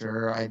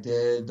contractor. I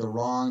did the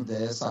wrong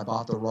this. I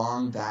bought the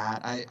wrong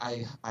that.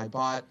 I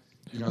bought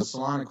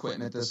salon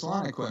equipment. The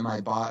salon equipment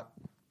I bought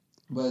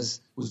was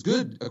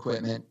good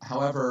equipment.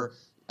 However,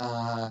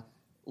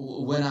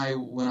 when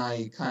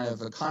I kind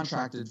of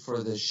contracted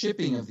for the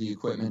shipping of the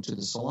equipment to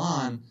the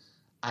salon,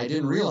 I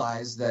didn't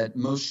realize that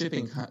most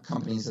shipping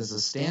companies, as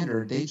a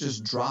standard, they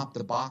just drop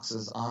the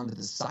boxes onto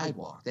the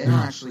sidewalk. They don't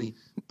actually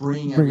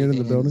bring everything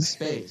into the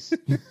space.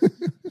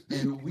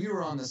 And we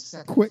were on the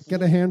second floor.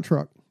 Get a hand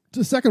truck.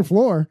 To the second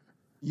floor.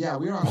 Yeah,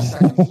 we were on the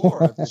second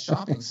floor of the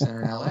shopping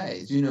center in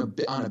L.A.,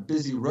 on a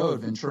busy road,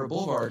 Ventura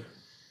Boulevard.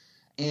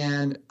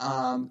 And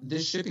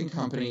this shipping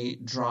company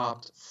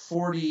dropped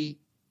 40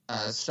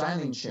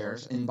 styling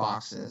chairs in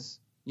boxes,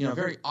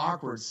 very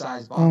awkward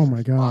sized boxes. Oh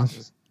my gosh.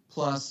 Boxes,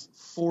 plus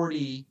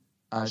 40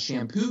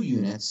 shampoo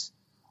units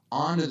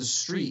onto the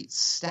street,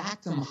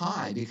 stacked them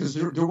high because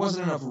there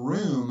wasn't enough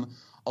room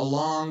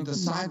along the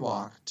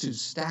sidewalk to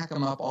stack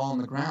them up all on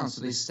the ground.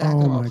 So they stacked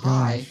them up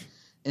high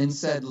and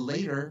said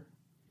later.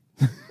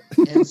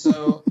 And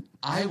so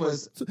I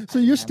was. So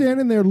you're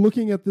standing there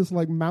looking at this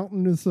like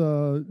mountainous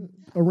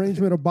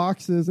arrangement of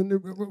boxes, and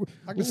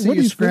I can see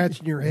you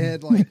scratching your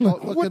head, like,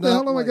 what the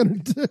hell am I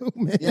going to do,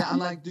 man? Yeah, I'm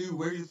like, dude,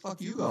 where the fuck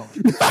you go?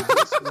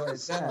 That's what I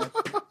said.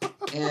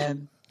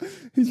 And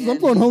He says, I'm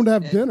going home to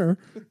have dinner.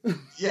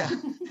 Yeah.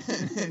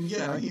 And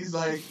he's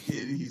like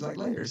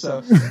later.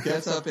 So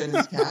gets up in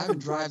his cab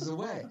and drives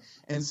away.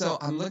 And so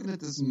I'm looking at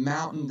this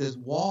mountain, this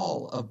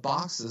wall of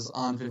boxes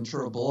on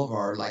Ventura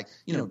Boulevard,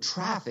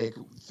 traffic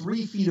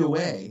 3 feet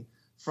away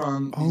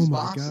from these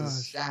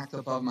boxes stacked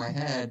above my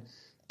head.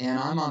 And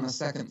I'm on the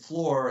second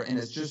floor, and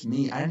it's just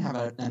me. I didn't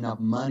have enough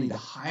money to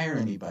hire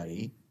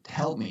anybody to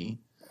help me.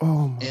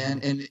 Oh,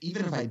 and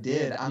even if I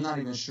did, I'm not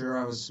even sure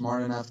I was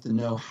smart enough to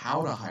know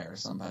how to hire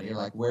somebody or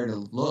like where to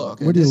look.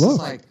 Where do you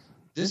look?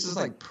 This is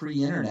like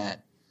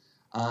pre-internet.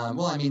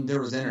 There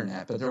was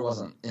internet, but there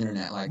wasn't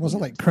internet like. It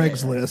wasn't like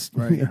Craigslist,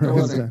 right? There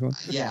wasn't.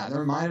 Exactly. Yeah,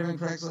 there might have been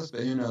Craigslist, but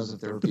who knows if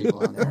there were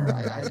people on there?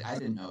 I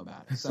didn't know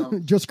about it. So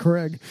just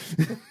Craig.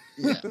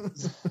 Yeah,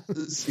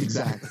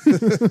 exactly.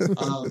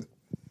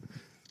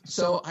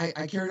 So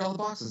I carried all the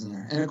boxes in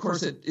there. And, of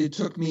course, it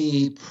took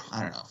me,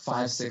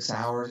 5-6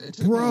 hours.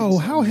 Bro,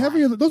 how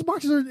heavy are those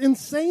boxes? Are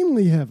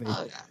insanely heavy.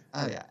 Oh,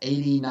 yeah.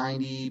 80,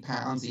 90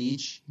 pounds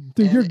each.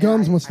 Dude, your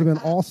guns must have been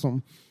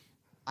awesome.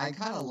 I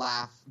kind of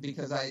laugh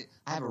because I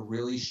have a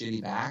really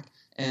shitty back.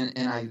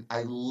 And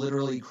I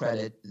literally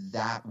credit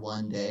that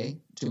one day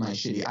to my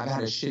shitty. I've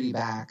had a shitty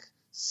back,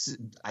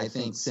 I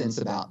think, since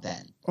about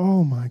then.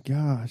 Oh my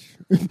gosh!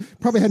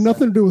 Probably had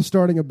nothing to do with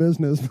starting a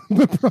business,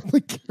 but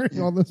probably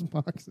carrying all those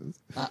boxes.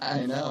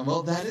 I know.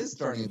 Well, that is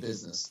starting a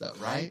business, though,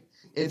 right?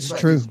 It's like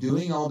true. It's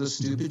doing all the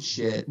stupid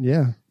shit,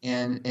 yeah,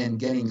 and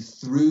getting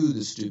through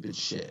the stupid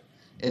shit.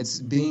 It's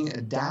being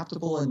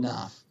adaptable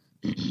enough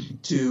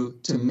to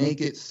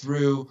make it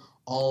through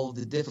all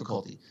the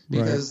difficulty,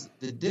 because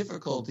the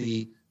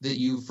difficulty that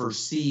you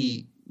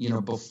foresee,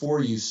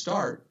 before you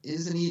start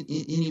isn't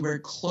anywhere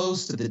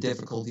close to the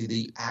difficulty that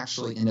you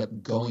actually end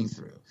up going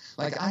through.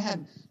 Like, I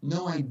had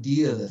no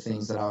idea the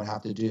things that I would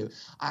have to do.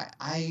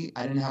 I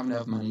didn't have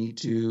enough money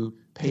to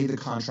pay the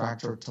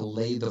contractor to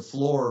lay the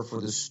floor for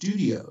the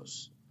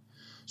studios.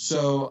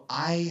 So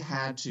I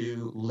had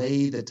to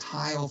lay the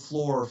tile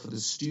floor for the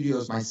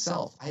studios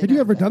myself. Had you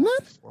ever done that?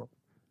 Before.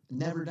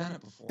 Never done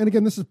it before. And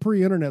again, this is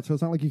pre-internet, so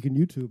it's not like you can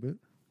YouTube it.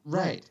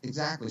 Right,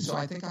 exactly. So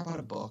I think I bought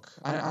a book.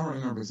 I don't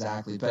remember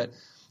exactly, but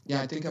yeah,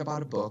 I think I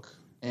bought a book,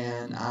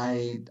 and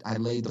I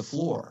laid the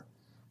floor.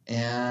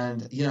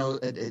 And,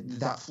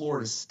 that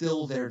floor is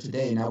still there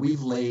today. Now,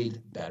 we've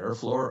laid better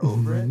floor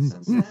over it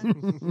since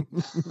then.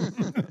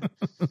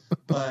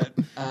 But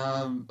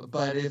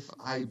if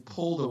I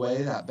pulled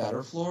away that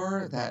better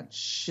floor, that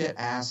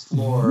shit-ass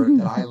floor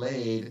that I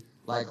laid,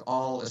 like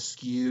all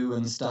askew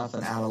and stuff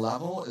and out of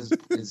level,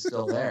 is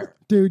still there.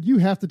 Dude, you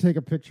have to take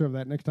a picture of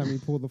that next time you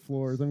pull the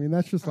floors. I mean,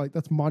 that's just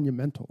that's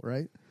monumental,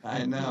 right?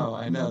 I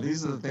know.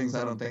 These are the things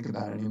I don't think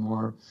about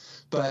anymore.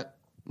 But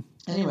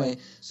anyway,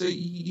 so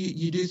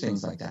you do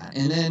things like that.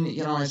 And then,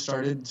 I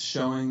started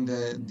showing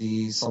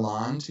the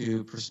salon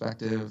to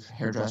prospective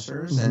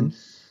hairdressers, and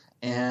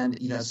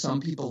some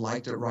people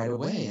liked it right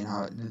away.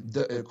 And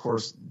of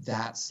course,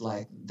 that's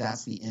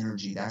the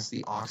energy, that's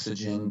the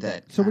oxygen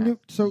that.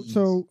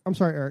 So I'm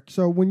sorry, Eric.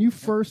 So when you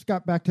first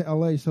got back to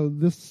LA, so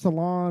this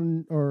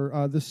salon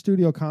or this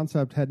studio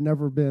concept had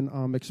never been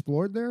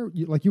explored there.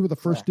 You were the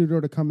first studio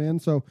to come in.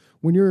 So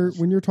when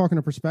you're talking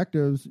to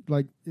prospectives,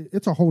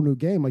 it's a whole new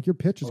game. Like, your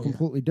pitch is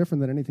completely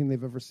different than anything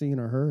they've ever seen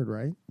or heard,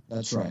 right?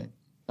 That's right.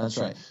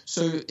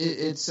 So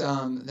it's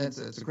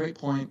a great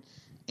point.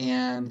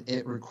 And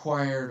it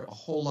required a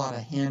whole lot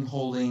of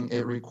hand-holding.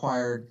 It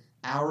required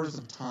hours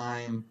of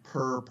time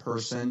per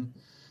person.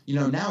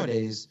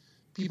 Nowadays,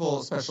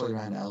 people, especially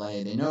around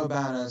LA, they know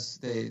about us.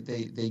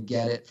 They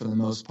get it for the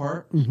most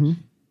part. Mm-hmm.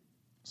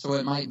 So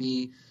it might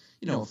be,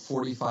 a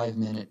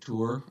 45-minute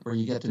tour where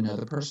you get to know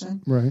the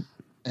person. Right.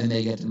 And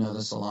they get to know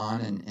the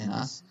salon and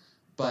us.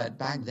 But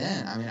back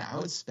then, I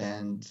would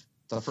spend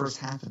the first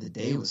half of the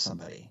day with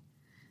somebody.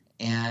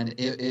 And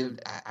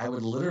I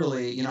would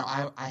literally,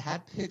 I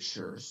had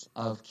pictures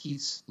of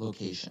Keith's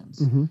locations.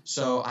 Mm-hmm.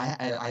 So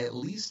I at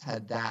least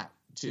had that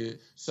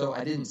so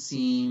I didn't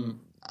seem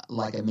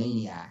like a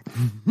maniac.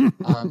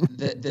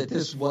 That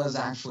this was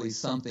actually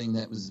something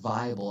that was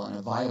viable and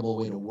a viable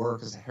way to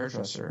work as a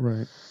hairdresser.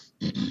 Right.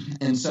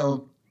 And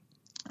so,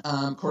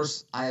 of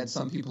course, I had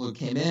some people who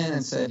came in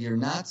and said, "You're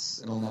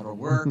nuts. It'll never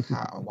work.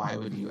 Why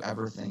would you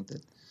ever think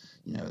that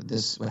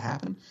this would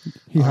happen?"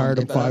 He hired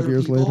him 5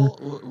 years later.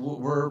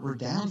 We're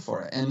down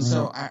for it, and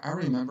so I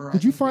remember.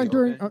 Did you find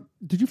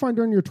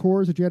during your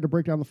tours that you had to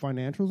break down the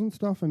financials and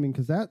stuff?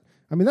 Because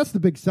that's the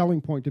big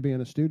selling point to be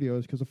in a studio,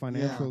 is because the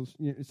financials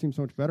it seems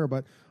so much better.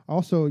 But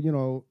also,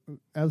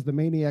 as the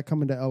maniac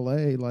coming to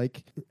LA,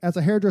 as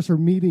a hairdresser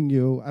meeting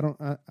you,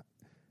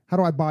 how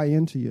do I buy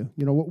into you?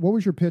 What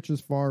was your pitch as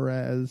far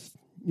as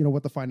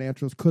what the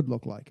financials could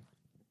look like?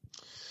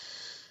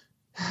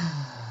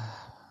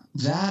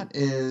 That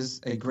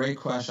is a great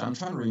question. I'm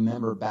trying to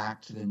remember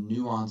back to the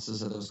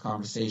nuances of those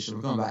conversations.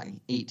 We're going back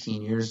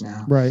 18 years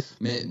now, right?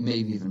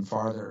 Maybe even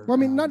farther. Well,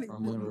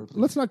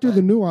 let's not do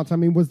the nuance.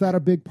 Was that a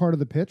big part of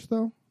the pitch,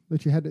 though,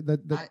 that you had to,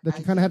 that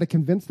you kind of had to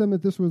convince them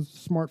that this was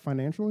smart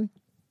financially?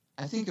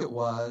 I think it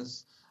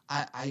was.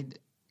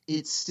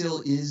 It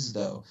still is,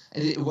 though.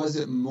 And was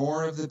it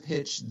more of the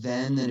pitch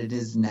then than it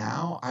is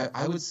now?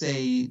 I would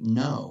say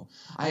no.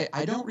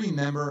 I don't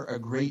remember a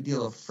great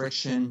deal of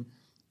friction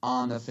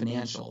on the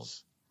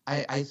financials.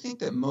 I think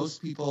that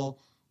most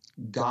people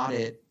got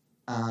it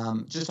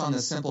just on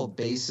the simple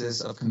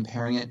basis of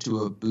comparing it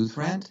to a booth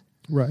rent.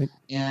 Right.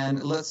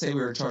 And let's say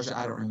we were charging,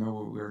 I don't remember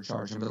what we were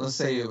charging, but let's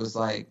say it was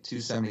like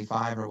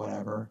 $275 or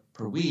whatever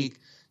per week.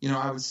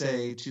 I would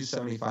say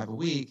 $275 a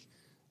week.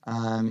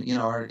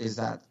 Or is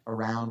that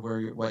around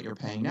what you're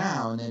paying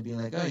now? And they'd be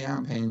like, oh yeah,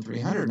 I'm paying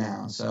 $300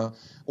 now. So,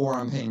 or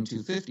I'm paying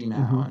 $250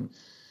 now.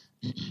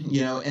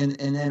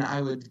 And, and then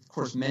I would of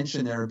course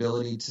mention their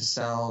ability to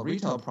sell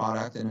retail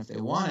product. And if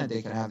they wanted,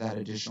 they could have that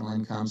additional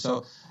income.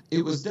 So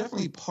it was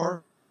definitely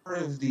part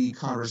of the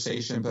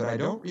conversation, but I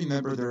don't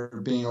remember there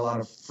being a lot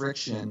of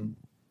friction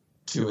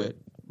to it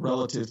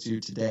relative to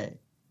today.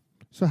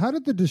 So how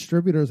did the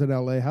distributors in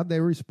LA, how'd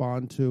they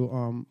respond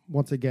to,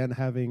 once again,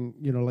 having,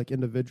 like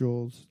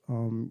individuals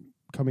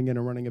coming in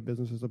and running a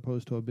business as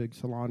opposed to a big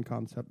salon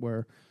concept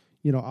where,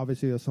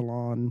 obviously a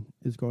salon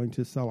is going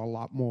to sell a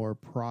lot more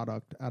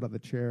product out of the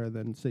chair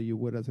than, say, you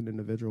would as an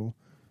individual?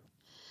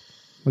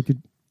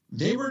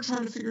 They were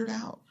trying to figure it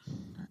out.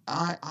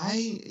 Sam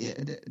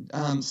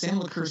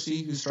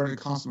LaCourcie, who started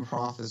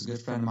Cosmoprof, is a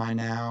good friend of mine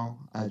now.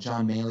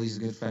 John Maley's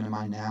a good friend of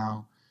mine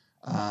now.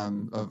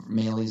 Of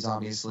Maley's,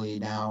 obviously,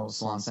 now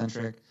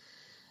salon-centric.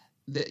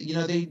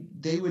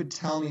 They would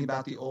tell me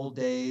about the old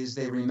days.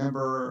 They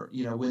remember,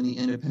 when the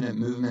independent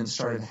movement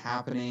started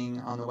happening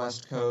on the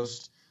West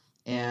Coast,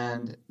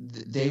 and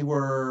they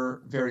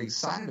were very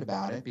excited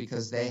about it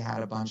because they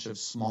had a bunch of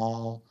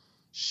small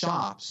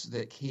shops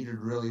that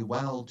catered really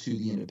well to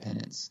the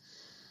independents.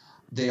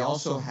 They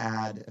also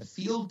had a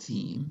field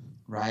team,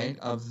 right,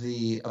 of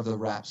the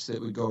reps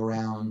that would go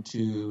around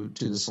to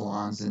the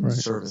salons and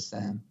service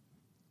them.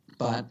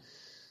 But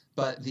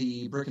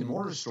the brick and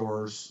mortar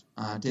stores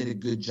did a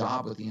good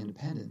job with the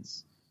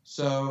independents.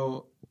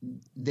 So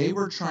they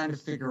were trying to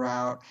figure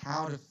out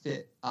how to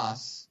fit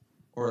us,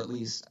 or at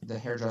least the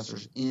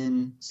hairdressers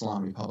in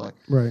Salon Republic,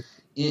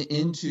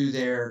 into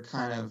their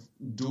kind of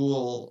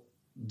dual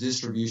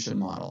distribution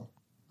model,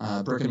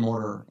 brick and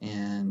mortar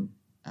and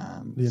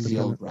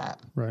field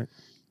rep. Right.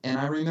 And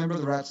I remember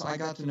the reps. I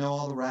got to know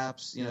all the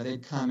reps.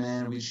 They'd come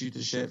in, we'd shoot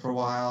the shit for a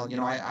while.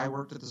 I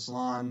worked at the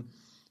salon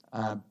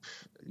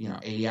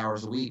 80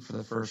 hours a week for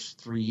the first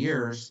 3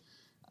 years.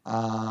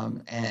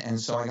 And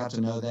so I got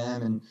to know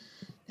them,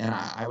 and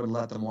I would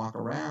let them walk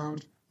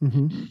around.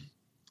 Mm-hmm.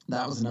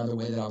 That was another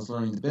way that I was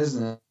learning the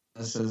business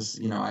is,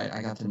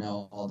 I got to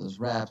know all those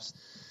reps.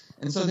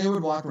 And so they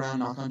would walk around,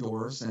 knock on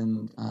doors,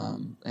 and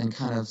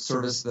kind of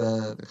service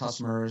the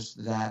customers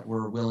that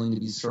were willing to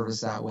be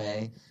serviced that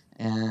way.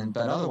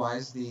 But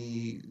otherwise,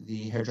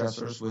 the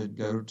hairdressers would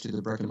go to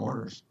the brick and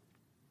mortars.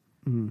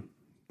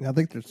 Mm-hmm. I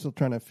think they're still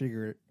trying to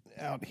figure it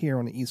out here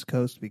on the East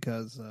Coast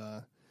because,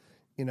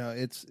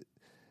 it's,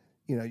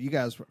 you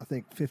guys were, I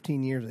think,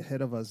 15 years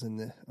ahead of us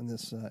in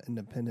this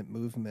independent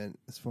movement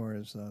as far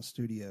as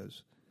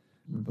studios.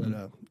 Mm-hmm.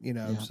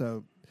 But,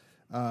 so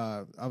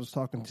I was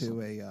talking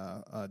to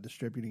a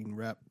distributing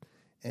rep,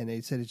 and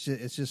they said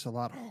it's just a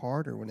lot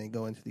harder when they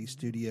go into these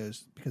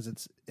studios because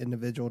it's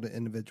individual to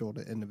individual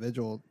to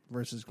individual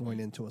versus going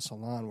into a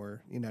salon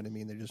where,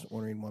 they're just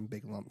ordering one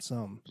big lump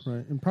sum.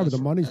 Right. And probably the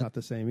money's not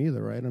the same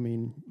either, right? I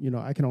mean,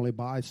 I can only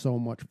buy so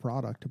much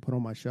product to put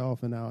on my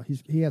shelf, and now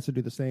he has to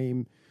do the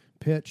same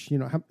pitch.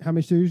 How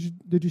many studios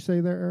did you say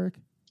there, Eric?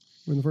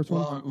 In the first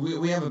one? Well,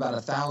 we have about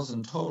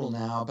 1,000 total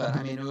now, but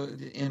I mean,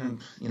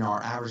 in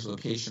our average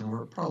location,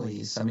 we're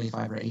probably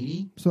 75 or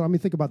 80. So I mean,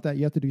 think about that.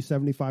 You have to do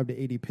 75 to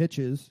 80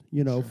 pitches,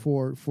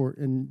 sure. for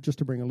and just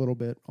to bring a little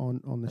bit on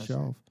the That's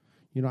shelf.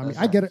 Right. I mean,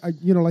 I get it.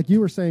 Like you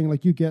were saying,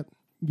 like you get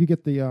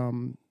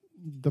the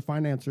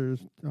financiers,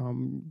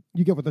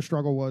 you get what the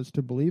struggle was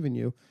to believe in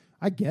you.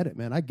 I get it,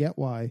 man. I get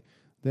why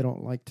they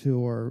don't like to,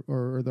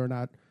 or they're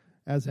not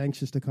as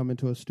anxious to come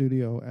into a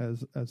studio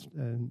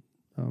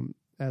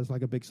as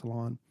like a big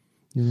salon,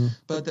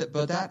 But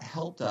that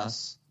helped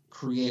us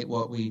create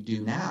what we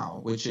do now,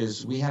 which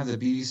is we have the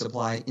beauty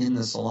supply in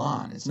the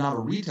salon. It's not a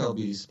retail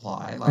beauty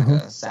supply like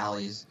a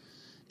Sally's.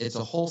 It's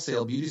a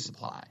wholesale beauty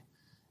supply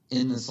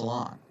in the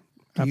salon.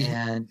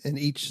 And in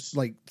each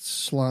like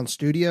salon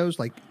studios,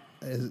 do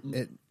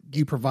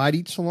you provide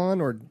each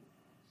salon or?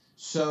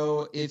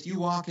 So if you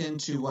walk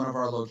into one of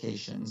our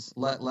locations,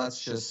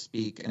 let's just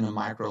speak in a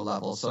micro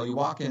level. So you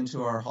walk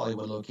into our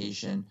Hollywood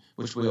location,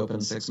 which we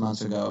opened 6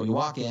 months ago. You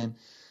walk in,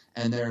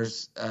 and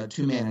there's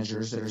 2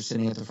 managers that are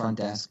sitting at the front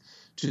desk.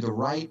 To the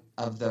right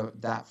of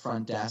that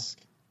front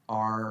desk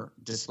are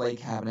display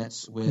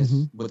cabinets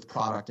with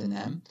product in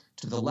them.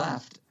 To the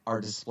left are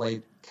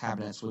display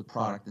cabinets with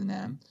product in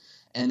them.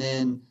 And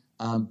then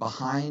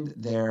behind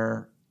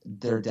their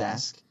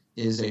desk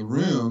is a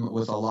room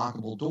with a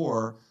lockable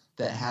door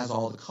that has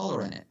all the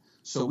color in it.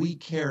 So we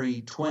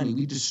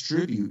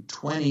distribute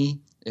 20,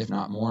 if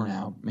not more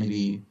now,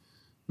 maybe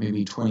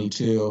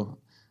 22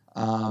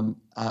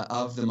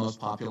 of the most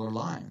popular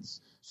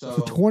lines.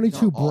 So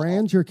 22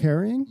 brands you're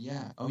carrying?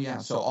 Yeah. Oh, yeah.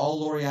 So all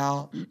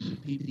L'Oreal,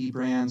 PPD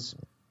brands,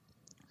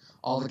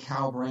 all the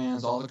Cow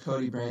brands, all the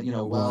Coty brands,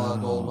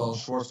 Wella, Goldwell,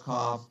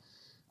 Schwarzkopf,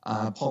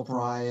 Pulp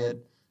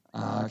Riot,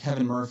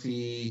 Kevin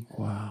Murphy,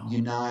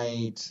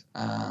 Unite,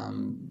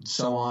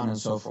 so on and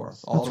so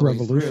forth. All That's the way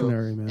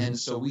revolutionary, through. man. And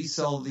so we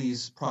sell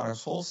these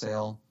products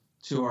wholesale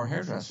to our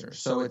hairdressers.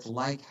 So it's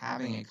like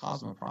having a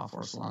Cosmoprof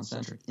or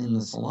SalonCentric in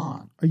the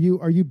salon. Are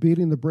you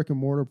beating the brick and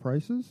mortar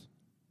prices?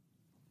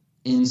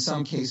 In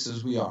some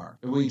cases, we are.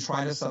 We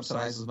try to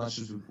subsidize as much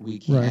as we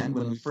can. Right.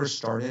 When we first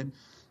started,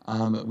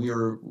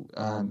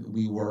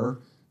 we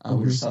were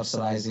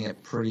subsidizing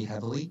it pretty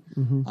heavily.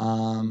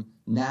 Mm-hmm.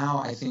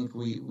 Now I think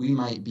we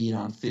might beat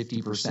on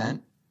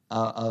 50%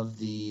 of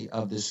the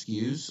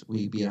SKUs.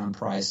 We beat on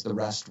price. The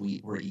rest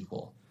we're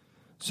equal.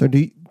 So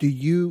do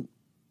you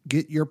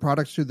get your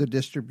products through the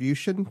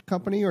distribution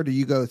company, or do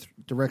you go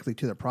directly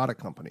to the product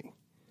company?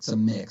 It's a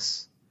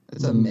mix.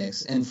 It's a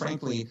mix, and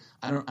frankly,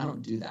 I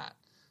don't do that.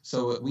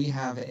 So we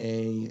have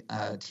a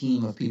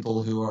team of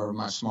people who are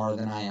much smarter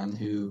than I am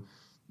who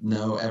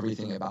know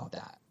everything about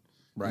that.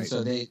 Right. And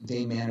so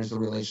they manage the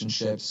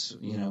relationships,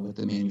 with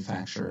the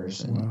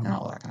manufacturers and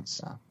all that kind of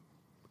stuff.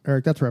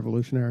 Eric, that's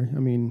revolutionary. I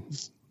mean,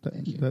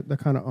 that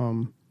kind of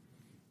I'm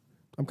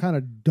kind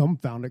of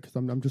dumbfounded because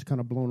I'm just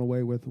kind of blown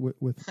away with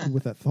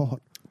that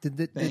thought.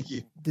 Thank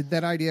you. Did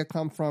that idea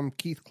come from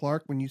Keith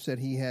Clark when you said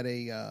he had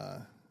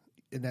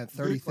in that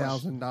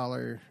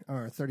 $30,000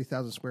 or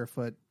 30,000 square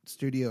foot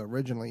studio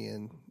originally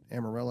in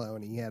Amarillo,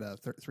 and he had a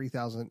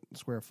 3,000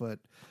 square foot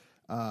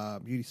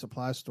beauty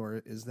supply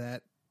store? Is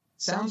that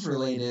sounds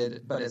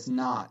related, but it's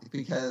not,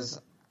 because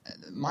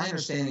my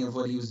understanding of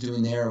what he was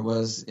doing there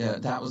was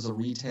that was a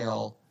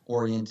retail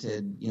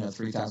oriented,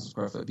 3,000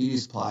 square foot beauty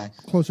supply.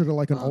 Closer to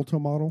like an Ulta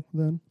model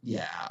then?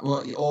 Yeah.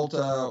 Well,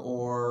 Ulta,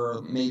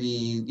 or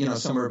maybe,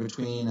 somewhere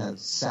between a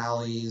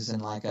Sally's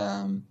and like,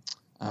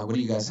 what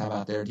do you guys have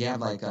out there? Do you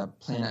have like a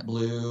Planet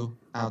Blue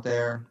out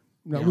there?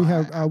 No,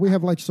 we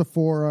have like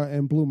Sephora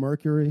and Blue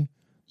Mercury,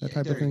 that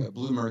type of thing.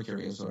 Blue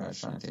Mercury is what I was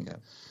trying to think of.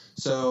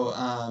 So,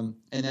 and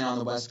then on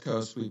the West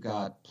Coast, we've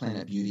got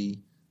Planet Beauty.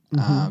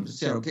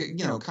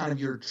 Mm-hmm. Kind of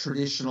your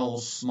traditional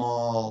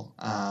small,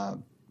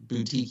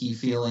 boutique-y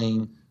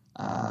feeling,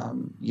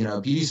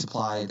 beauty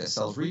supply that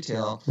sells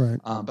retail, right.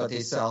 But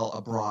they sell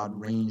a broad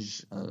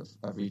range of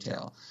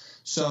retail.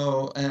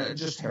 So,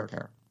 just hair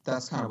care.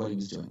 That's kind of what he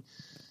was doing.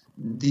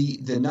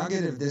 The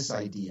nugget of this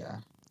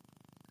idea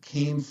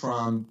came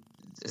from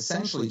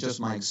essentially just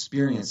my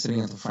experience sitting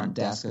at the front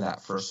desk of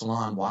that first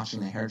salon, watching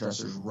the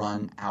hairdressers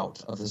run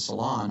out of the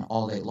salon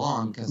all day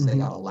long because they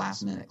got a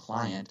last-minute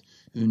client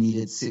who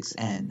needed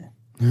 6N.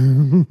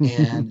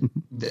 And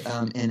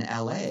in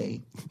LA,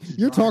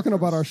 you're talking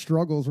about our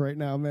struggles right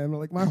now, man.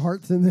 Like my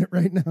heart's in it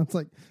right now. It's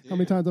like how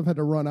many times I've had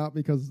to run out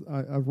because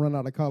I've run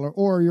out of color,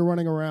 or you're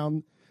running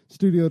around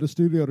studio to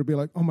studio to be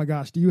like, oh my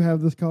gosh, do you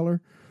have this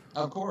color?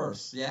 Of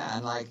course, yeah,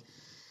 and like.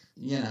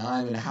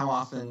 How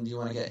often do you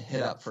want to get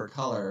hit up for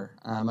color,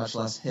 much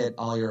less hit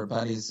all your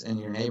buddies and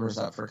your neighbors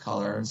up for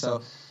color? And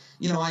so,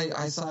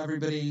 I saw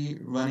everybody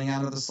running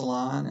out of the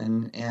salon,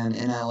 and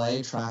in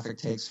LA, traffic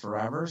takes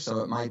forever.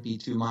 So it might be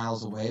 2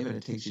 miles away, but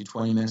it takes you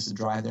 20 minutes to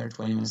drive there,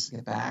 20 minutes to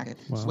get back.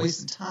 It's a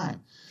waste of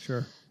time.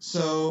 Sure.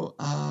 So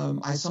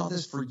I saw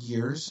this for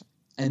years.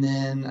 And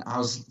then I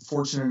was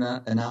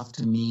fortunate enough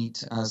to meet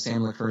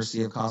Sam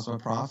LaCursi of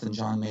Cosmoprof and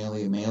John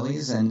Maley of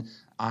Maley's, and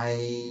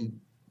I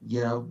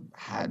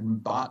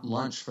had bought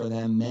lunch for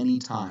them many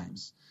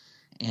times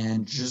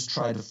and just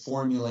tried to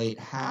formulate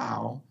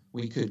how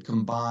we could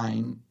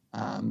combine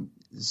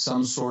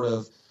some sort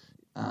of,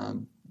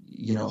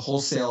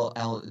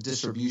 wholesale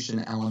distribution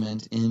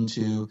element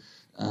into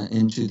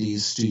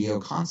these studio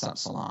concept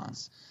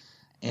salons.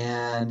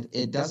 And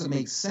it doesn't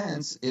make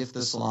sense if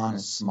the salon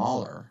is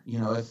smaller.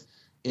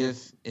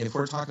 If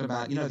we're talking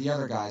about, the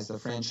other guys, the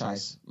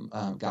franchise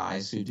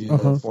guys who do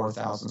the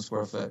 4,000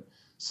 square foot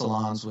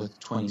salons with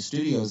 20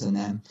 studios in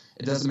them,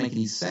 it doesn't make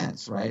any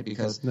sense, right?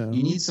 Because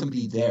you need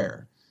somebody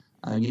there.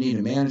 You need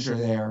a manager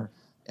there.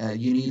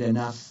 You need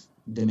enough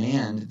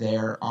demand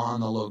there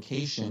on the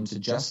location to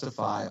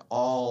justify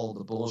all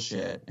the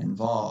bullshit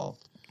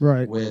involved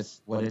with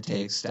what it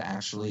takes to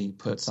actually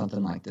put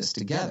something like this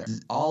together.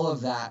 All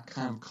of that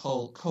kind of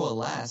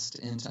coalesced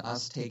into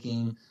us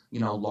taking,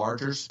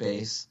 larger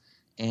space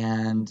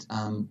and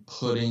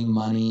putting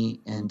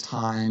money and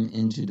time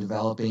into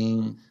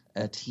developing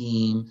a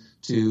team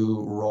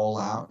to roll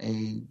out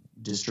a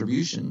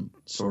distribution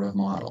sort of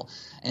model.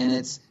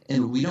 And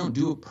we don't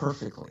do it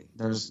perfectly.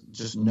 There's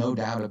just no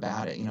doubt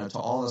about it. To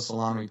all the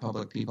Salon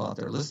Republic people out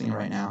there listening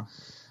right now,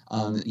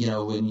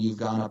 when you've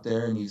gone up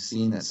there and you've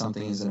seen that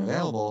something isn't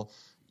available,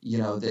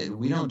 that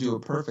we don't do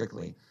it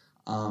perfectly.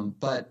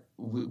 But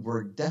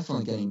we're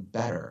definitely getting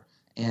better.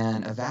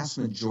 And a vast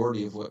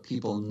majority of what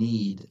people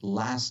need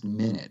last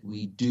minute,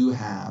 we do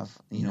have,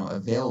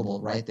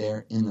 available right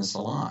there in the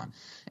salon.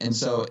 And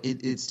so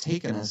it's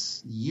taken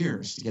us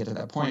years to get to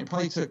that point. It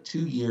probably took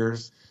 2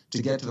 years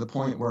to get to the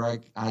point where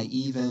I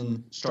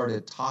even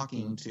started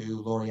talking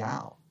to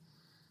L'Oreal.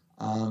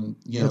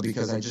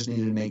 because I just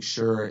needed to make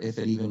sure if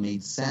it even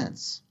made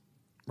sense.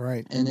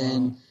 Right.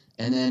 And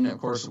then of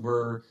course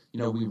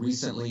we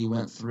recently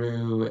went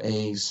through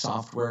a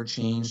software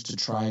change to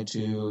try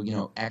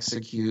to,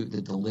 execute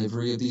the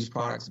delivery of these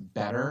products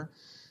better.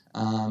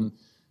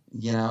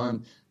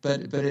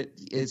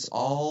 It's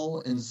all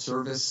in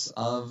service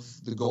of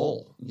the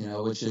goal,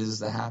 which is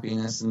the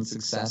happiness and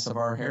success of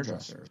our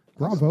hairdressers.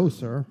 Bravo,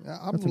 sir.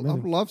 I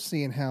love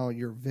seeing how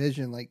your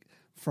vision, like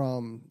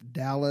from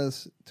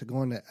Dallas to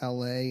going to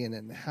LA, and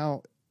then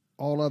how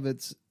all of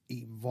it's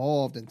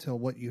evolved until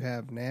what you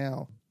have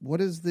now.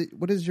 What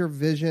is your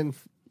vision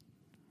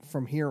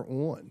from here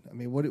on? I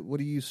mean, what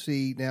do you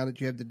see now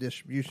that you have the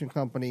distribution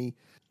company?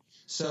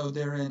 So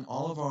they're in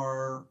all of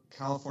our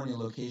California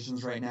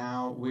locations right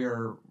now. We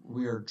are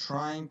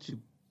planning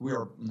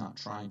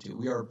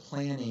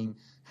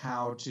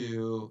how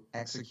to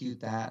execute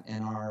that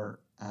in our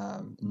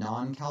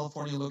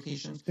non-California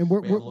locations. And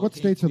what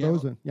states are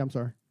those in? Yeah, I'm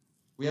sorry.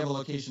 We have a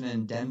location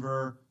in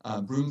Denver,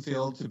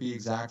 Broomfield to be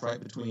exact, right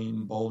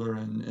between Boulder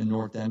and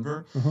North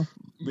Denver. Uh-huh.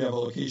 We have a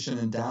location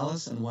in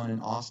Dallas and one in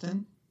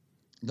Austin.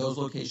 Those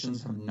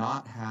locations have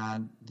not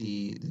had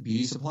the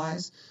beauty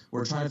supplies.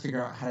 We're trying to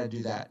figure out how to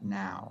do that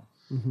now.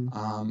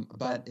 Mm-hmm.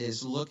 But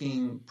it's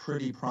looking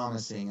pretty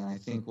promising, and I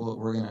think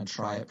we're going to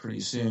try it pretty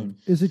soon.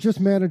 Is it just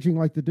managing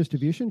like the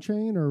distribution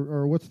chain,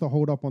 or what's the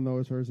hold up on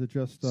those, or is it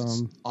just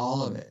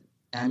all of it?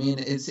 I mean,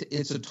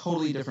 it's a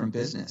totally different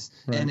business,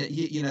 right. And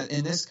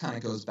and this kind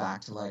of goes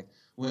back to like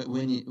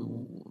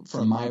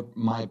from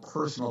my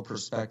personal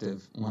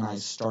perspective, when I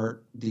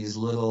start these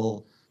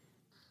little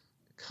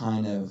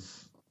kind of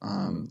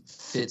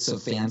fits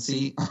of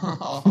fancy,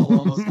 I'll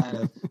almost kind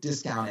of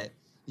discount it,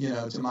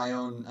 to my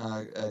own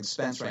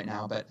expense right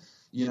now. But,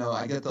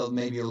 I get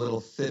maybe a little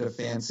fit of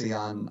fancy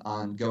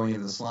on going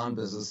into the salon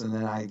business, and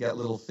then I get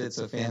little fits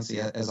of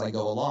fancy as I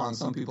go along.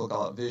 Some people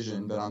call it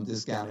vision, but I'm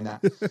discounting that.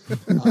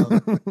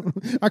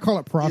 I call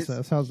it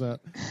process. How's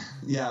that?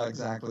 Yeah,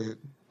 exactly.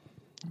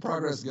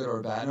 Progress, good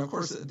or bad. And of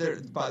course,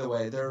 by the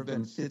way, there have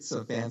been fits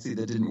of fancy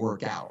that didn't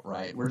work out,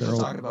 right? We're just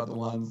talking about the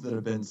ones that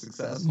have been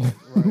successful.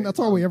 Right? That's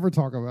all we ever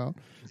talk about.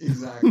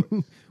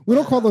 Exactly. We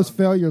don't call those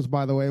failures,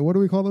 by the way. What do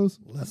we call those?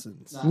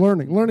 Lessons.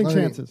 Learning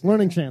chances.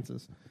 Learning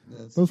chances.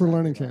 Those were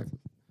learning chances.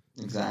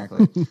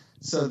 Exactly.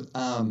 So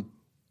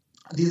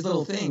these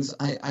little things,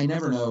 I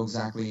never know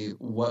exactly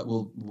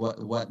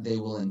what they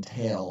will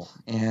entail,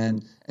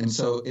 and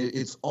so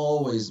it's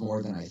always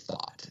more than I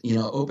thought.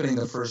 Opening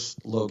the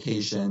first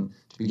location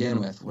to begin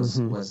with was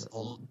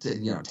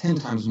 10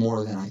 times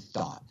more than I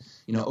thought.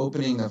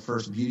 Opening the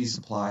first beauty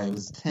supply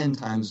was 10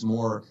 times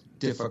more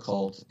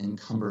difficult and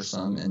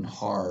cumbersome and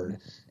hard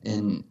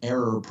and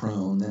error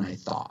prone than I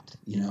thought.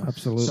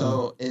 Absolutely.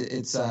 So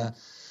it's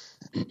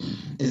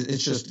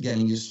just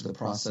getting used to the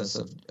process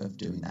of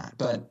doing that.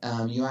 But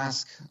you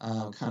ask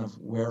kind of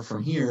where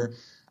from here,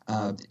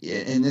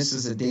 and this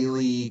is a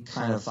daily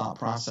kind of thought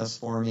process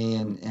for me,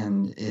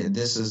 and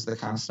this is the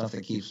kind of stuff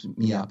that keeps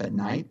me up at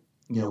night.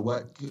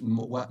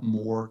 What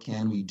more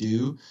can we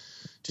do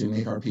to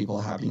make our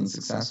people happy and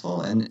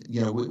successful? And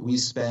we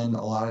spend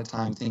a lot of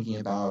time thinking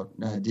about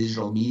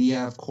digital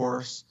media, of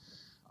course.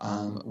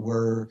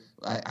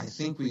 I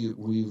think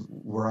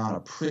we're on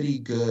a pretty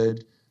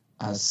good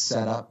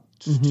setup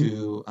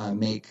to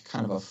make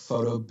kind of a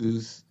photo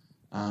booth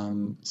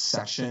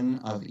section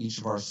of each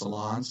of our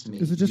salons. To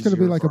make is it just going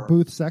to be like a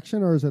booth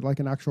section, or is it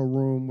like an actual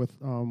room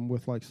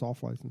with like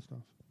soft lights and stuff?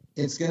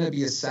 It's going to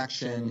be a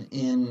section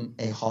in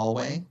a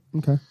hallway.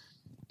 Okay.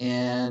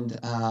 And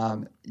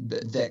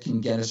that can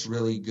get us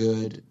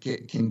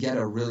can get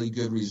a really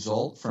good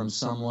result from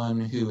someone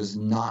who is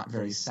not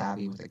very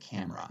savvy with a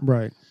camera.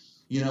 Right.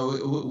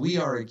 We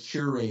are a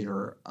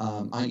curator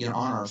on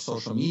our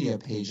social media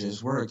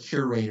pages. We're a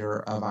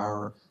curator of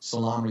our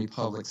Salon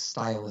Republic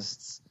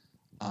stylists'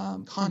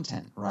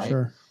 content, right?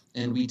 Sure.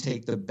 And we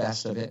take the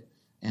best of it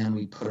and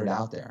we put it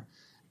out there.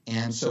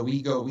 And so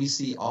we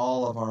see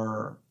all of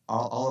our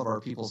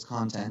people's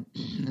content,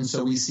 and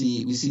so we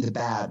see the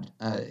bad,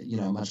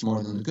 much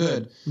more than the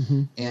good.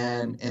 Mm-hmm.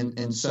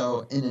 And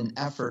so in an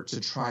effort to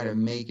try to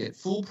make it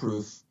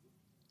foolproof,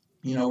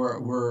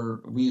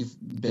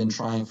 we've been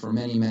trying for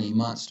many, many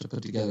months to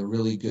put together a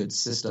really good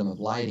system of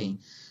lighting.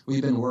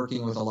 We've been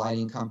working with a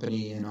lighting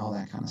company and all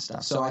that kind of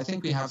stuff. So I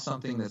think we have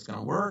something that's going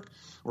to work.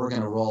 We're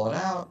going to roll it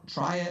out,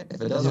 try it. If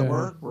it doesn't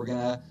work, we're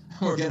gonna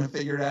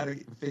figure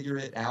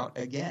it out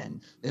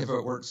again. If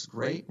it works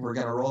great, we're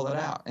going to roll it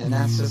out, and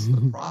that's just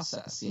the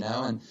process,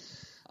 And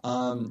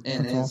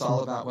it's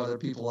all about whether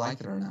people like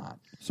it or not.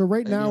 So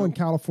right now in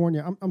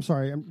California, I'm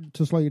sorry,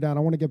 to slow you down.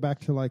 I want to get back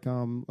to like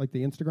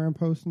the Instagram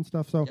posts and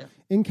stuff. So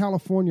in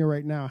California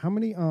right now, how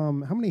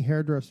many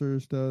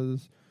hairdressers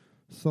does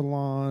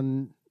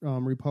Salon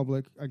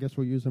Republic, I guess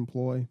we'll use,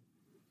 employ?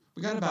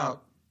 We got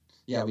about,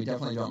 we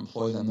definitely don't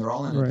employ them. They're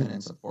all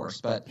independents, of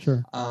course, but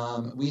sure.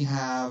 We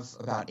have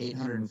about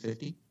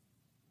 850.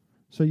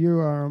 So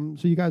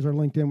you guys are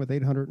linked in with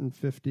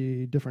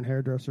 850 different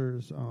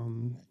hairdressers.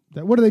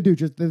 What do they do?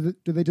 Do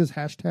they just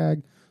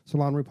hashtag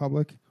Salon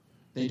Republic?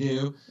 They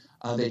do.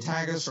 They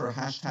tag us or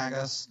hashtag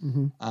us.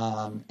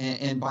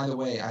 And by the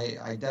way,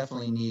 I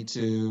definitely need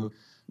to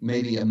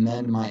maybe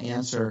amend my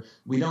answer.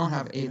 We don't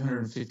have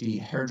 850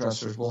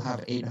 hairdressers. We'll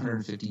have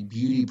 850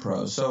 beauty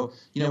pros. So,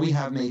 we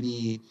have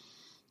maybe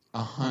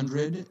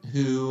 100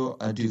 who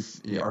are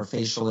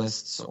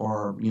facialists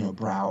or,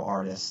 brow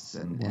artists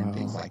and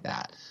things like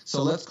that.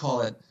 So let's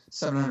call it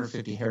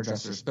 750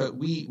 hairdressers. But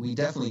we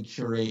definitely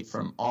curate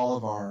from all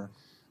of our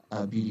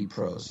beauty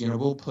pros.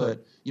 We'll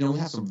put, we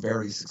have some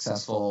very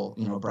successful,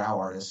 brow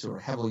artists who are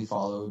heavily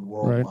followed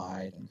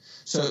worldwide. And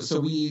so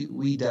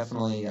we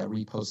definitely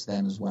repost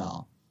them as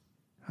well.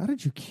 How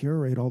did you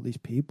curate all these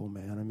people,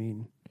 man? I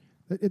mean,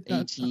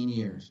 18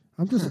 years.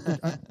 I'm just,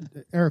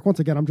 Eric, once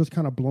again, I'm just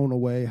kind of blown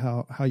away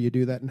how you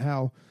do that and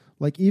how,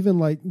 even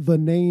the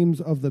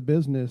names of the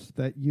business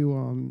that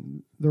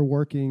you, they're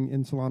working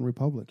in Salon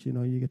Republics.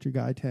 You get your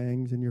Guy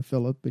Tangs and your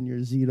Philip and your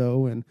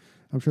Zito, and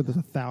I'm sure there's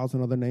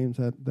 1,000 other names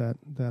that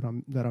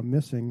I'm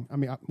missing. I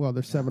mean,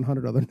 there's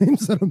 700 other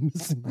names that I'm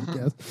missing, I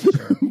guess.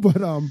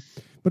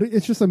 But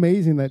it's just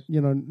amazing that,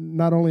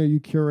 not only are you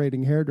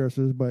curating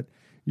hairdressers, but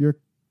you're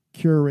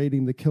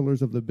curating the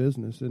killers of the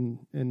business, and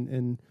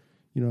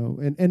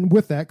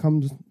with that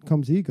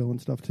comes ego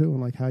and stuff too,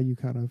 and how you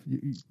kind of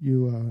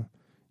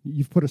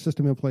you've put a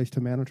system in place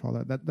to manage all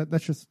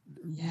that's just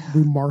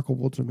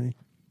remarkable to me.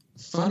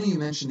 Funny you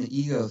mentioned the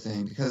ego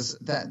thing, because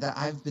that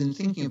I've been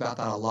thinking about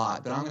that a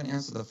lot, but I'm going to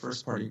answer the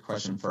first part of your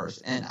question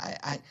first. And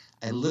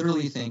I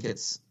literally think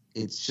it's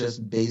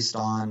just based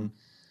on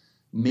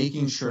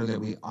making sure that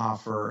we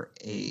offer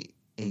a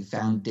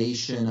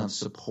foundation of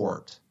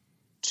support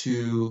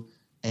to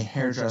a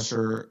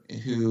hairdresser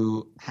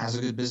who has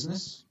a good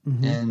business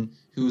and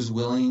who is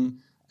willing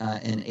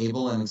and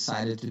able and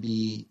excited to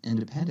be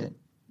independent.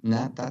 And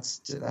that's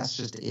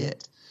just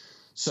it.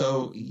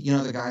 So,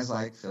 the guys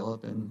like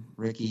Philip and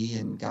Ricky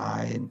and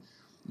Guy, and,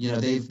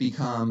 they've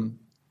become,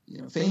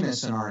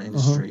 famous in our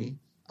industry.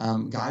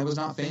 Guy was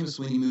not famous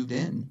when he moved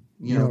in.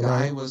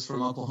 Guy was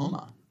from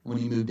Oklahoma when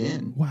he moved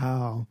in.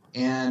 Wow.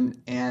 And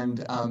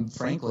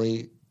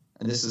frankly,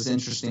 and this is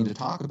interesting to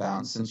talk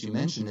about since you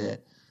mentioned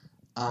it,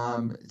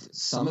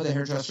 some of the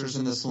hairdressers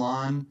in the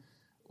salon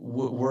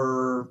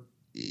were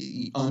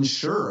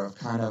unsure of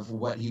kind of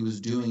what he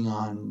was doing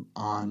on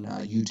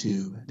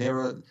YouTube.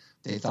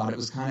 They thought it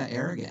was kind of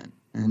arrogant,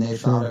 and they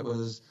thought it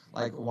was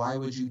like, why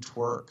would you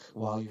twerk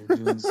while you're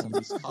doing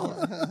somebody's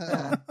color?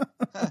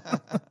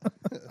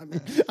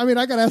 I mean,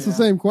 I got to ask the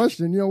same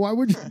question. Why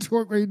would you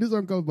twerk while you do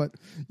something color? But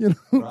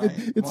right.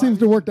 it seems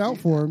to work out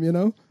for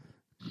him.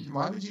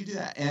 Why would you do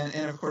that?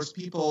 And of course,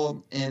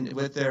 people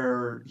with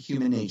their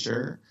human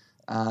nature,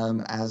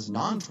 as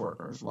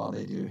non-twerkers while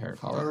they do hair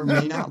color,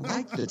 may not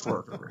like the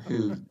twerker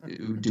who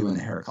doing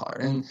the hair color,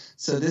 and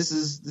so this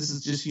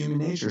is just human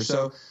nature.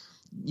 So,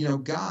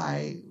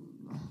 Guy,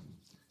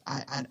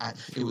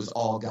 it was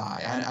all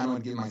Guy. I don't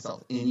want to give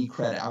myself any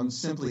credit. I'm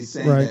simply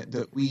saying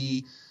that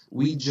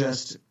we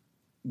just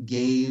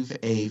gave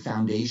a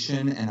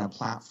foundation and a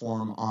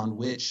platform on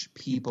which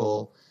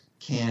people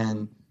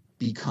can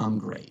become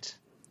great.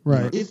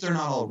 Right. If they're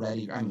not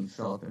already, I mean,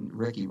 Philip and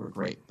Ricky were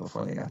great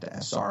before they got to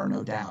SR,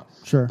 no doubt.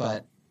 Sure.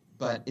 But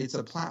it's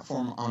a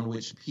platform on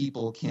which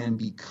people can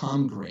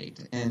become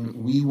great, and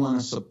we want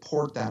to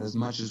support that as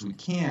much as we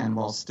can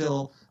while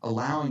still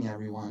allowing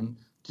everyone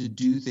to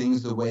do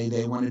things the way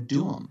they want to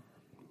do them.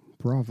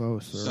 Bravo,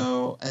 sir.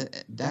 So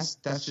that's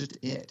just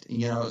it.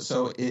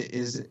 So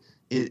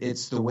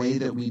it's the way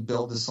that we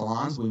build the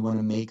salons. We want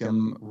to make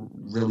them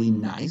really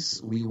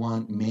nice. We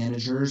want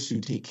managers who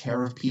take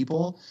care of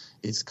people.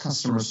 It's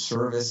customer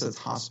service. It's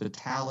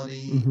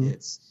hospitality.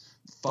 It's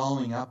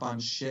following up on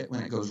shit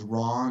when it goes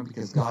wrong,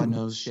 because God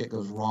knows shit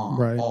goes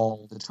wrong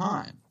all the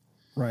time.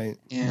 Right.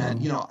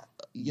 And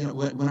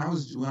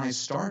when I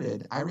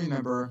started, I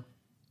remember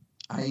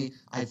I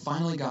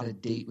finally got a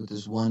date with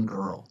this one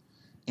girl.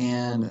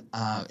 And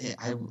I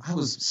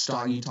was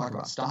stalking. You talk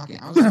about stalking.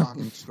 I was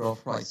stalking this girl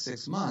for probably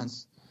 6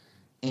 months,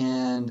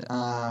 and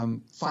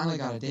finally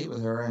got a date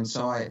with her. And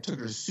so I took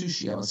her to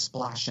sushi. I was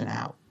splashing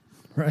out,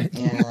 right?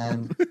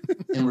 And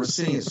we're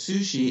sitting at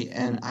sushi,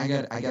 and I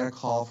got a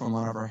call from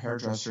one of our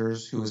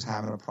hairdressers who was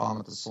having a problem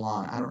at the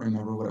salon. I don't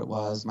remember what it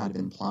was. Might have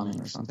been plumbing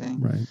or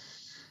something. Right.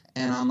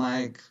 And I'm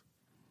like,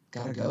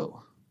 gotta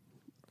go.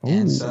 Oh.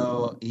 And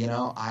so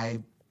I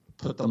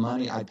put the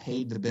money, I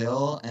paid the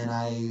bill, and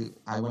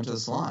I went to the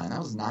salon. And that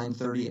was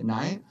 9:30 at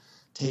night.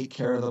 Take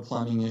care of the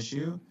plumbing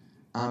issue,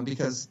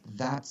 because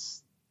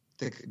that's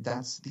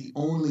the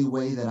only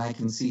way that I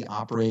can see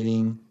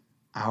operating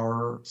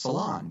our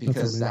salon,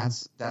 because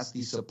that's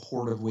the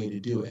supportive way to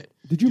do it.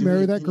 Did you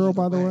marry that girl,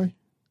 by the way?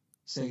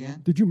 Say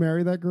again? Did you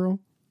marry that girl?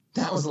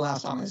 That was the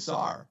last time I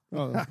saw her.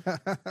 Oh.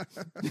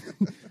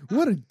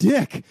 What a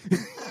dick.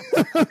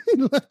 He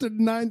left at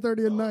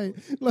 9:30 at night.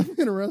 Left me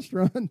in a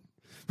restaurant.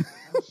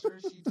 I'm sure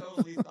she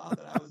totally thought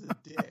that I was a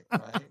dick,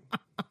 right?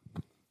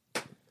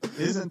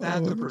 Isn't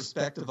that the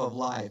perspective of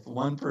life?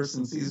 One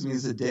person sees me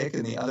as a dick,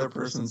 and the other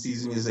person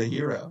sees me as a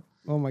hero.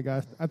 Oh my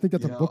gosh, I think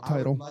that's a book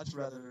title. I would much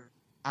rather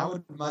I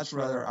would much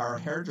rather our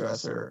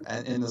hairdresser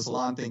in the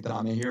salon think that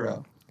I'm a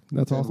hero.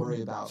 That's awesome.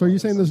 Worry about so are you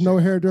saying there's no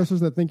hairdressers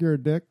that think you're a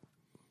dick?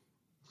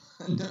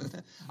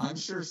 I'm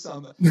sure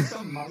some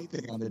might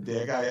think I'm a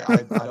dick. I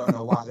don't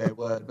know why they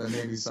would, but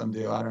maybe some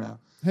do. I don't know.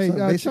 Hey, so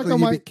basically, check on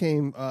you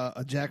became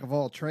a jack of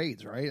all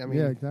trades, right? I mean,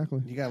 yeah,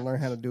 exactly. You got to learn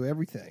how to do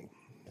everything.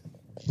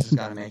 You just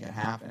got to make it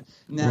happen.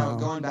 Now,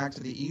 going back to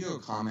the ego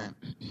comment,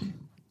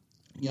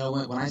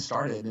 when I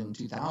started in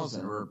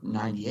 2000 or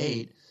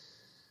 98,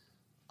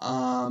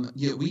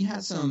 we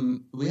had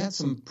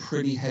some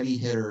pretty heavy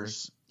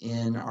hitters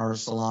in our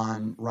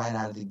salon right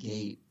out of the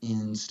gate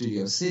in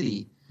Studio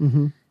City.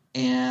 Mm-hmm.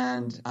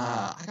 And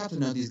I got to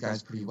know these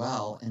guys pretty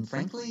well. And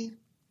frankly,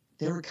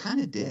 they were kind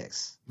of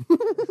dicks.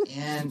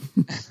 And,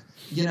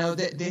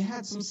 they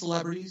had some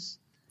celebrities.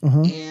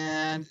 Uh-huh.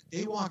 And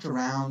they walked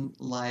around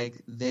like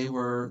they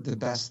were the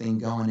best thing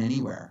going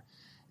anywhere.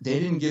 They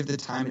didn't give the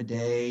time of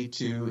day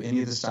to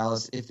any of the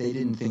stylists if they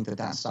didn't think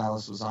that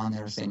stylist was on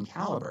their same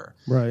caliber.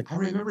 Right. I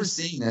remember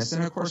seeing this.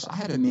 And, of course, I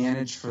had to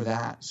manage for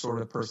that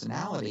sort of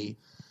personality.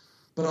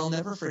 But I'll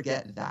never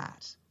forget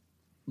that.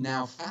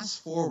 Now,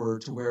 fast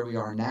forward to where we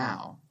are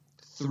now,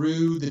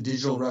 through the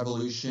digital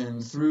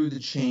revolution, through the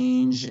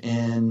change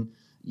in,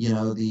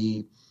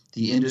 the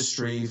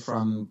industry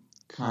from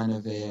kind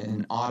of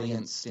an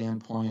audience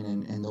standpoint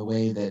and the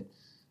way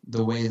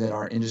that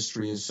our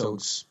industry is so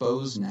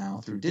exposed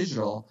now through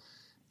digital.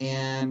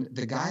 And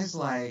the guys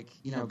like,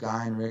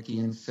 Guy and Ricky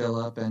and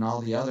Philip and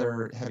all the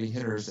other heavy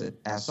hitters at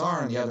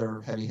SR and the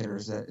other heavy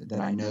hitters that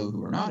I know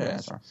who are not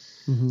at SR,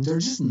 mm-hmm. they're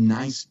just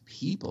nice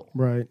people.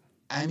 Right.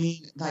 I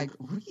mean, like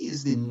Ricky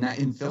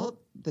and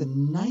Philip, the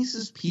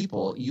nicest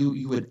people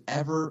you would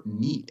ever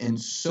meet, and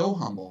so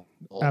humble.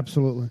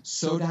 Absolutely.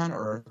 So down to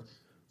earth,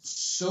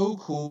 so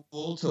cool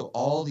to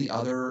all the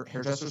other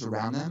hairdressers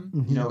around them,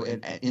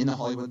 mm-hmm. in the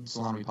Hollywood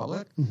Salon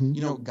Republic.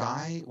 Mm-hmm.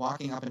 Guy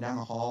walking up and down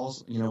the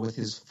halls, with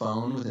his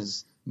phone, with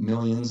his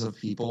millions of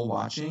people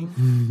watching,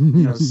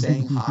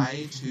 saying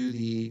hi to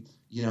the,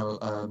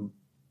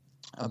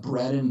 a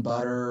bread and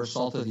butter,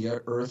 salt of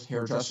the earth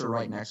hairdresser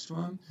right next to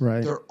him.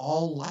 Right. They're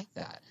all like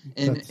that.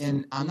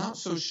 And I'm not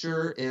so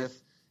sure if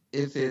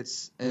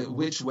it's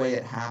which way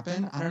it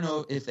happened. I don't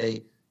know if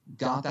they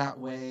got that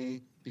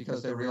way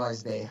because they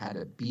realized they had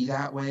to be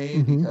that way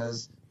mm-hmm.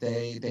 because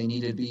they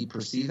needed to be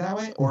perceived that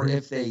way, or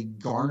if they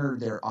garnered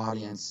their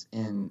audience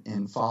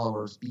and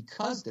followers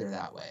because they're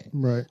that way.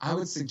 Right. I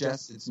would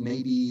suggest it's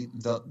maybe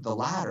the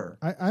latter.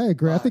 I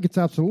agree. I think it's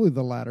absolutely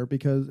the latter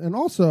because, and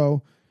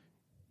also,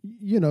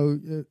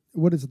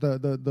 what is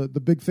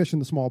the big fish in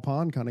the small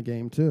pond kind of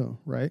game too,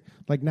 right?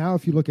 Like now,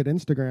 if you look at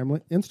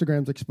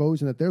Instagram's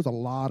exposing that there's a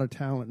lot of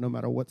talent no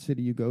matter what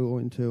city you go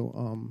into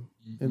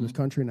mm-hmm. in this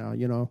country now,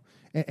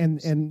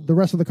 and the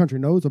rest of the country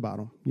knows about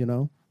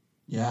them,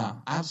 Yeah,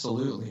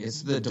 absolutely.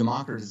 It's the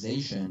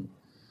democratization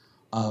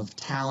of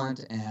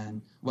talent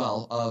and,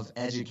 of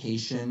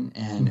education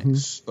and mm-hmm.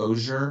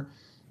 exposure,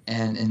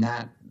 and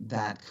that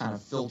kind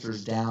of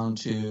filters down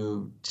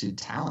to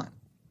talent.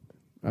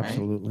 Right?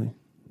 Absolutely.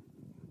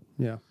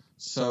 Yeah.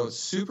 So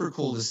super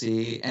cool to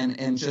see.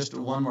 And just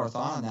one more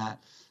thought on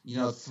that,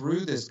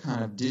 through this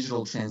kind of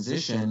digital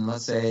transition,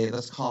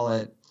 let's call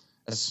it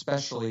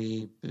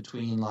especially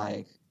between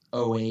like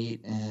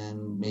 2008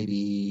 and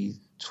maybe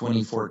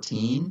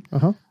 2014.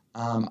 Uh-huh.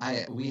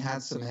 We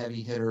had some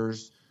heavy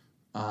hitters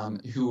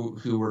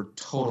who were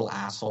total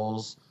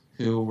assholes,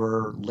 who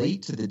were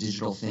late to the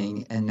digital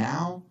thing, and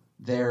now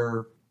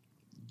they're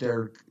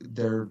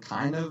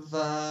kind of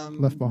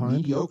left behind,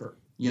 mediocre.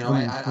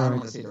 I don't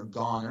want to say they're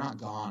gone. They're not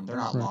gone. They're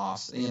not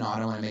lost. I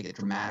don't want to make it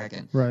dramatic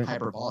and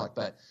hyperbolic,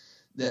 but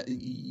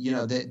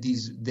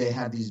they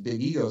had these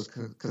big egos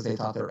because they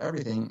thought they were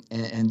everything,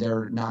 and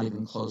they're not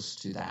even close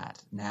to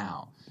that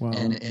now. Wow.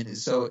 And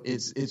so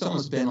it's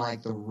almost been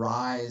like the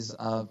rise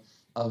of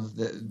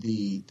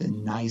the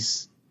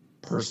nice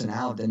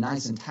personality, the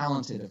nice and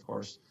talented, of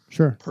course,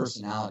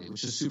 personality,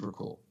 which is super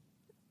cool.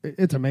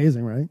 It's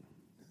amazing, right?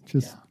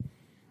 Just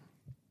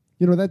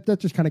that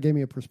just kind of gave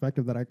me a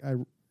perspective that I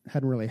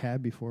hadn't really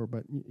had before.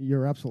 But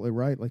you're absolutely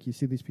right. Like you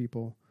see these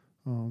people.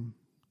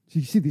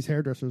 You see these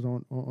hairdressers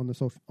on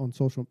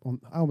social.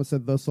 I almost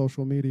said the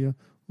social media.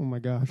 Oh my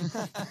gosh!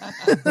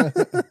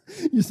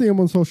 You see them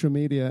on social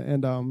media,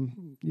 and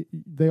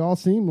they all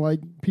seem like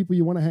people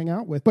you want to hang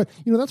out with. But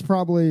that's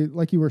probably,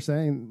 like you were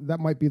saying, that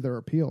might be their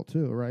appeal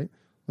too, right?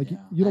 Like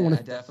you don't want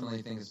to. I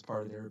definitely think it's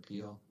part of their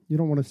appeal. You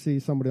don't want to see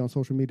somebody on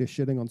social media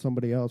shitting on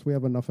somebody else. We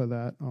have enough of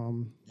that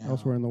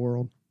elsewhere in the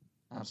world.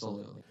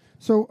 Absolutely.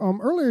 So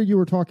earlier you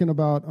were talking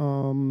about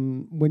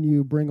when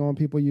you bring on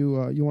people, you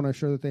want to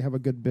assure that they have a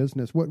good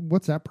business.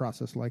 What's that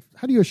process like?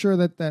 How do you assure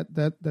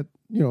that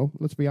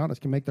let's be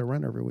honest, can make their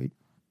rent every week?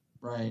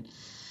 Right.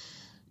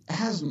 It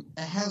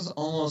has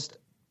almost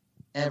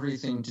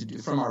everything to do,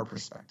 from our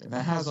perspective.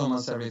 It has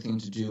almost everything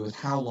to do with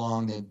how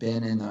long they've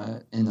been in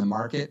the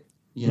market.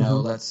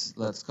 Mm-hmm.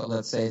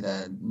 Let's say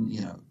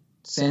the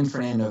San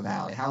Fernando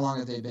Valley. How long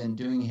have they been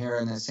doing hair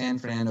in the San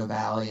Fernando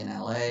Valley in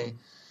LA?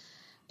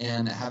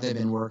 And have they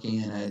been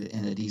working in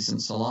a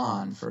decent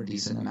salon for a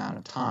decent amount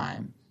of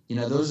time?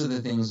 those are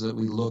the things that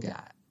we look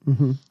at.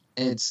 Mm-hmm.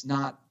 It's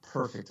not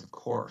perfect, of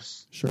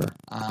course. Sure.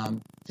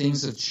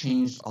 Things have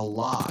changed a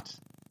lot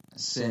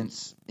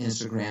since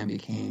Instagram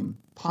became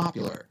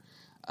popular.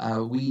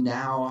 We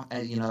now,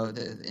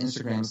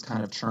 Instagram's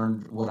kind of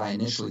turned what I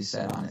initially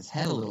said on its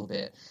head a little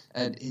bit.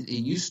 It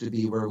used to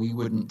be where we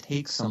wouldn't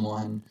take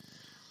someone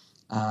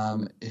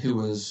who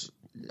was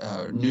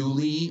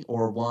newly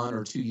or 1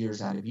 or 2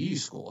 years out of beauty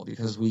school,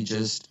 because we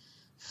just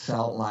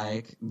felt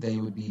like they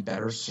would be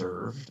better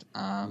served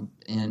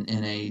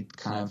in a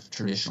kind of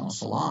traditional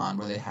salon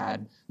where they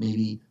had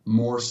maybe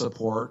more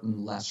support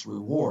and less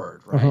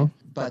reward, right? Uh-huh.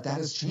 But that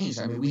has changed.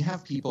 I mean, we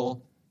have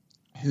people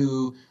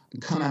who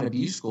come out of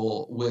beauty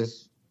school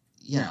with,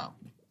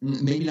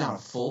 maybe not a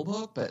full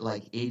book, but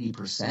like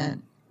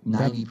 80%,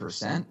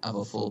 90% of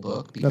a full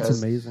book. Because,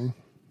 that's amazing.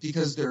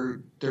 Because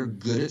they're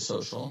good at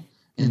social,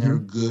 and they're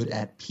good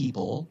at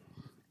people,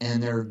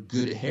 and they're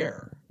good at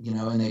hair,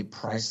 and they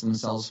price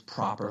themselves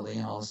properly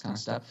and all this kind of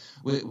stuff.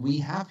 We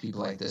have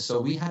people like this.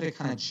 So we had to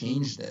kind of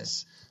change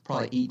this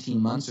probably 18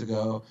 months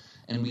ago,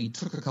 and we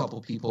took a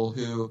couple people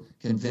who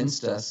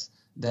convinced us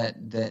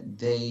that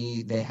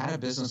they had a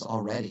business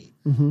already.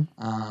 Mm-hmm.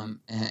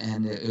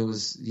 And it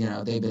was,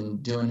 they've been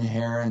doing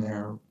hair in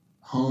their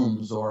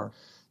homes, or,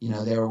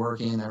 they were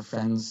working in their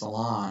friend's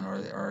salon,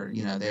 or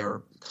they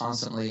were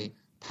constantly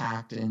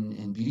packed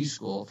in beauty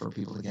school for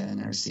people to get in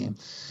there to see them.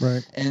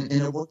 Right. And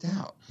it worked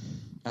out.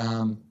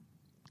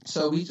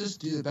 So we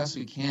just do the best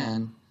we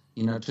can,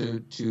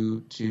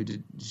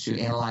 to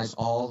analyze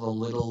all the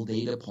little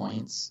data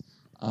points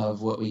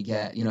of what we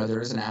get. There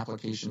is an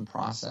application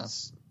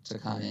process to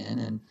come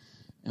in,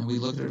 and we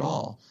look at it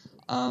all.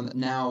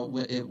 Now,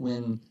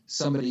 when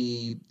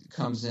somebody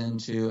comes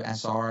into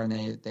SR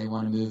and they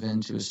want to move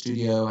into a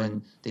studio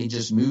and they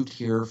just moved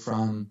here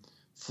from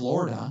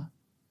Florida,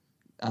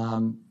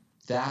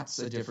 that's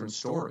a different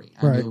story.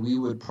 I mean, we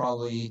would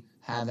probably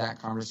have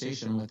that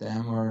conversation with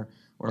them where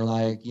we're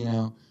like,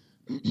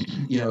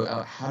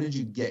 how did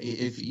you get,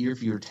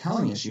 if you're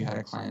telling us you had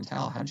a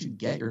clientele, how did you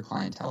get your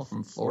clientele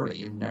from Florida?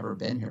 You've never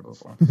been here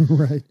before.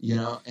 Right.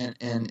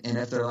 And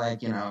if they're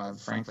like,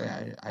 frankly,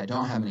 I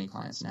don't have any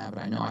clients now,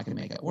 but I know I can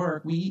make it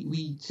work.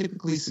 We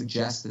typically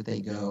suggest that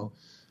they go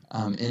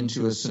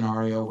into a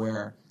scenario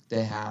where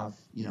they have,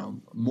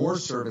 more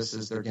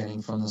services they're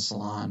getting from the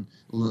salon,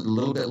 a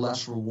little bit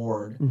less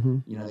reward.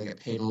 Mm-hmm. They get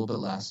paid a little bit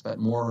less, but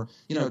more,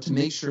 to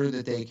make sure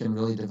that they can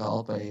really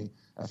develop a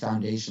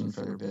foundation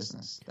for their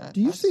business. Do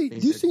you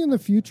see in the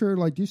future,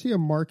 do you see a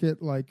market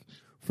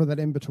for that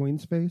in between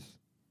space?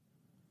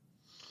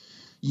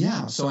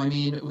 Yeah. So I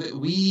mean,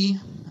 we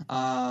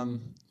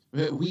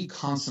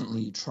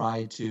constantly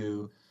try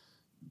to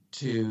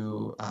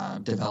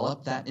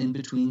develop that in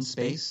between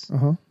space.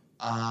 Uh-huh.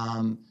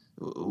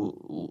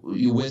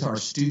 With our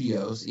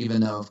studios, even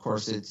though of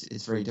course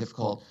it's very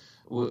difficult.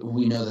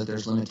 We know that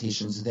there's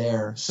limitations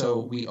there. So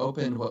we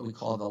opened what we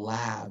call the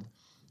Lab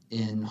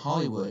in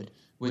Hollywood,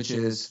 which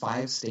is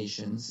 5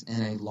 stations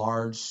in a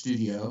large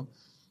studio.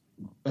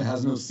 It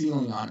has no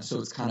ceiling on it, so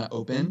it's kind of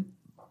open.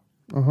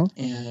 Uh-huh.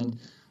 And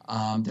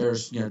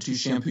there's 2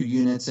 shampoo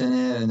units in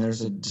it, and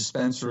there's a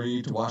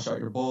dispensary to wash out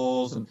your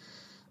bowls, and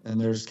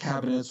there's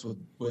cabinets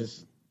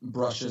with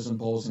brushes and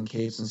bowls and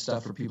capes and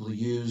stuff for people to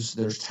use.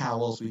 There's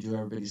towels. We do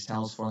everybody's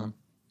towels for them.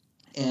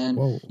 And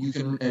Whoa. you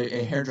can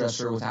a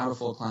hairdresser without a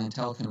full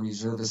clientele can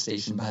reserve a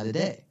station by the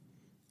day.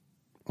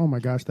 Oh my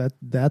gosh,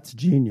 that's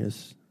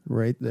genius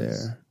right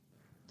there.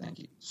 Thank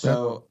you.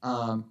 So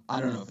I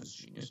don't know if it's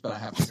genius, but I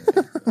have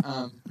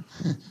to.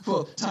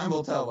 Well, time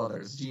will tell whether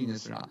it's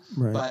genius or not.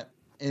 Right. But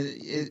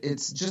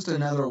it's just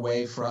another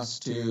way for us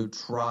to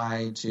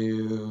try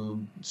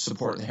to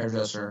support the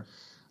hairdresser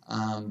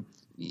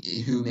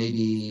who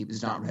maybe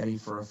is not ready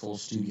for a full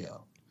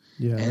studio.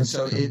 Yeah. And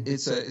so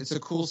it's a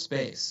cool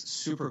space,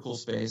 super cool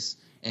space,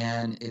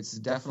 and it's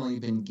definitely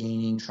been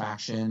gaining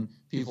traction.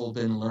 People have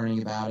been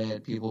learning about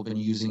it. People have been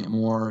using it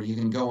more. You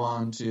can go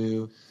on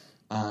to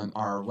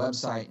our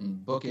website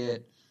and book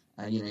it.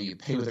 You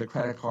pay with a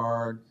credit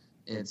card.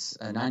 It's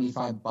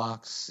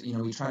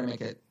 $95. We try to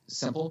make it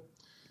simple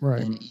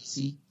and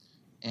easy,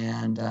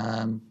 and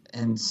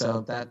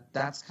so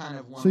that's kind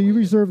of one. So you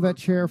reserve that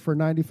chair for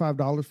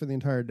 $95 for the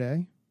entire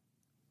day.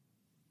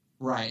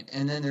 Right,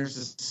 and then there's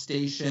a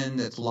station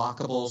that's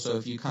lockable, so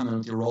if you come in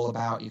with your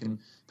rollabout, you can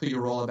put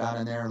your rollabout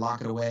in there,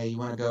 lock it away. You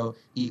want to go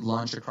eat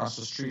lunch across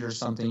the street or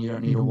something, you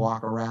don't need to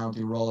walk around with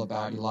your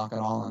rollabout. You lock it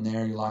all in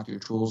there, you lock your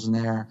tools in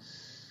there,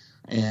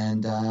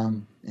 and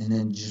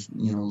then just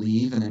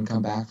leave and then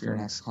come back for your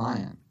next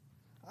client.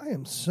 I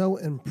am so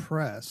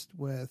impressed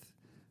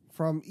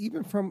from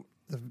the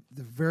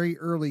very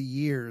early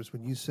years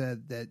when you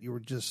said that you were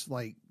just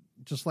like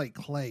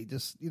clay,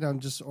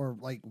 or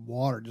like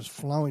water, just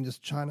flowing,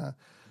 just trying to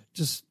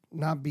just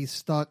not be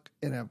stuck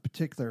in a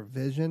particular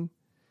vision.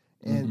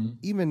 And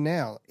even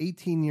now,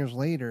 18 years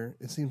later,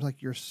 it seems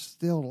like you're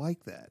still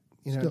like that.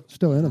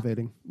 Still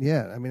innovating.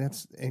 Yeah, I mean,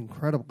 that's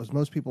incredible because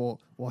most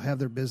people will have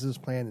their business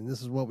plan and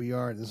this is what we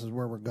are and this is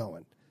where we're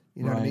going.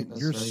 You know what I mean?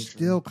 You're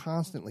still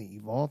constantly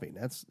evolving.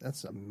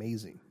 That's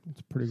amazing.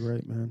 It's pretty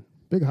great, man.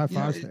 Big high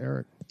fives to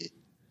Eric.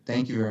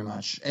 Thank you very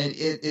much. And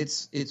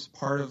it's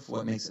part of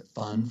what makes it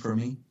fun for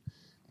me,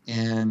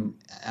 and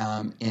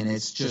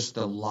it's just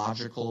the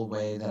logical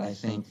way that I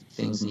think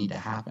things need to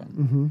happen.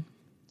 Mm-hmm.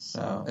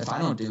 So if I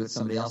don't do it,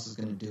 somebody else is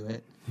going to do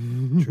it.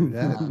 True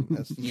that.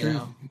 That's the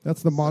truth.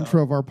 That's the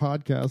mantra of our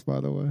podcast, by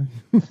the way.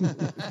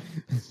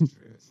 That's true.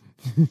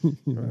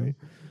 Right.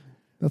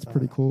 That's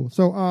pretty cool.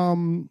 So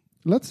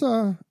let's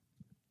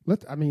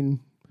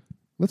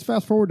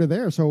fast forward to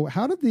there. So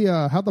how did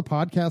the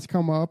podcast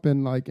come up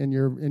and like in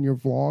your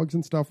vlogs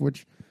and stuff,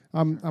 which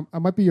I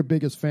might be your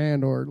biggest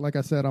fan, or like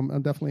I said,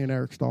 I'm definitely an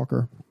Eric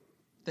stalker.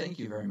 Thank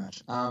you very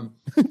much.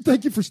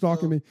 Thank you for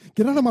stalking me.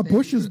 Get out of my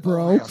bushes,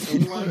 bro.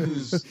 Anyone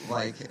who's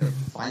like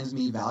finds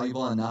me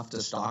valuable enough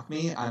to stalk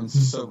me, I'm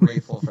so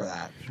grateful for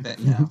that.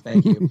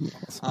 Thank you.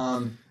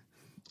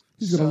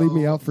 He's going to leave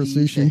me out for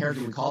sushi.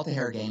 We call it the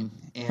Hair Game,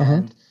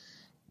 and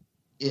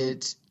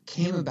it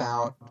came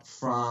about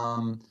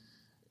from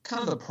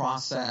kind of the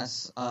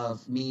process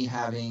of me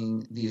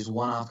having these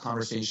one-off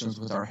conversations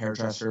with our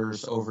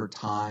hairdressers over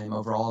time,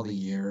 over all the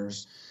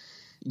years.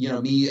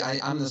 I'm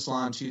in the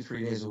salon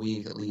 2-3 days a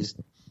week at least,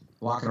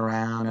 walking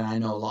around, and I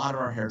know a lot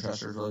of our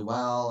hairdressers really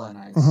well, and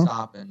I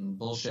stop and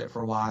bullshit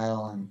for a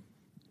while, and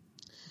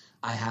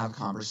I have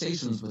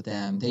conversations with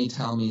them. They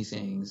tell me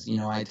things,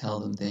 I tell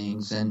them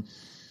things,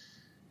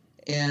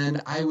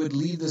 and I would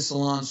leave the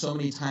salon so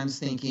many times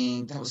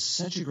thinking, that was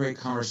such a great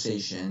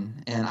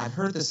conversation, and I've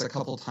heard this a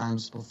couple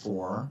times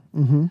before.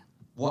 Mm-hmm.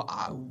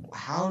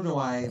 How do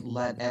I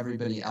let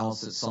everybody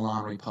else at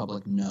Salon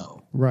Republic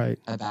know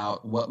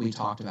about what we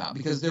talked about?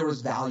 Because there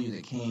was value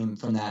that came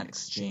from that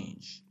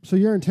exchange. So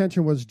your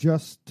intention was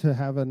just to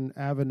have an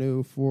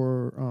avenue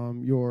for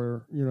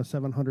your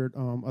 700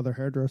 other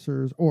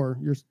hairdressers, or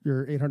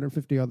your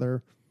 850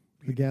 other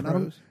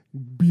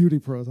beauty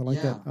pros. I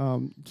like that.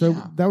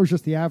 That was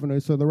just the avenue.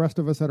 So the rest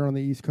of us that are on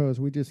the East Coast,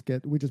 we just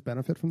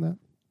benefit from that.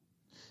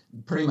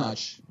 Pretty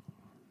much.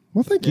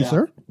 Well, thank you,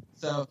 sir.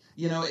 So,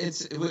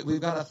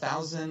 we've got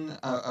 1,000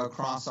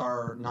 across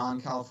our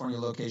non-California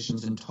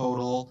locations in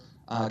total,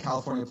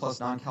 California plus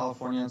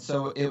non-California. And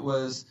so it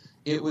was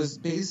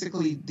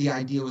basically, the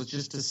idea was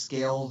just to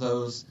scale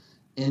those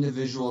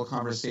individual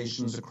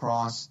conversations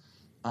across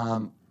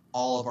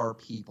all of our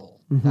people.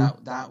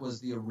 Mm-hmm. That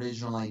was the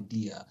original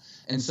idea.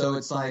 And so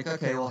it's like,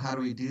 okay, well, how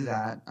do we do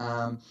that?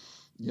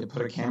 You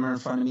put a camera in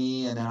front of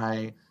me, and then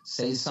I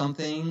say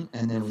something,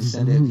 and then we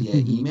send it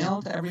via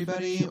email to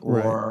everybody,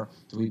 or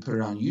do we put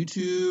it on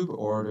YouTube,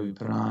 or do we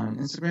put it on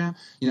Instagram?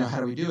 How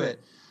do we do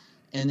it?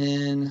 And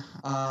then,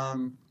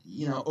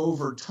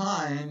 over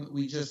time,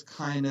 we just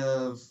kind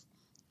of,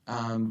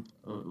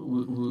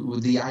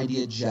 the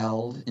idea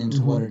gelled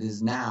into what it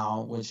is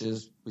now, which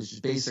is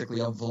basically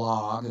a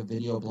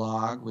video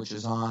blog, which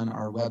is on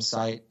our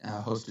website,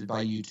 hosted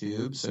by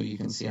YouTube. So you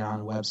can see it on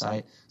the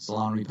website,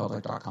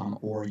 salonrepublic.com,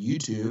 or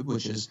YouTube,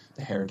 which is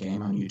the Hair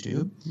Game on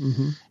YouTube.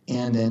 Mm-hmm.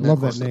 And then,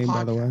 love that name,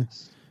 by the way.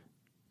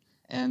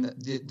 And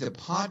the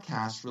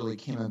podcast really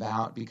came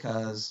about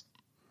because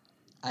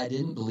I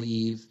didn't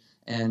believe,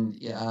 and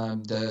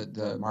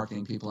the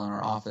marketing people in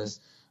our office,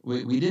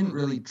 we didn't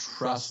really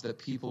trust that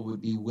people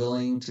would be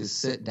willing to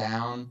sit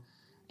down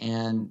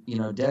and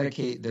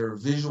dedicate their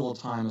visual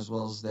time as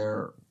well as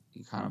their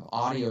kind of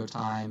audio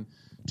time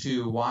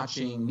to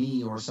watching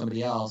me or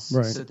somebody else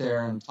sit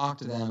there and talk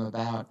to them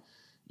about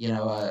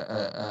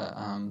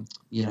some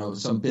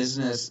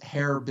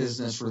hair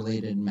business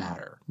related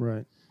matter.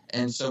 Right.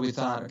 And so we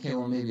thought, okay,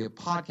 well, maybe a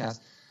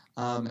podcast.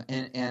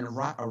 And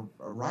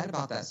right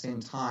about that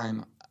same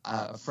time,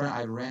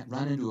 I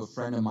run into a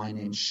friend of mine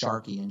named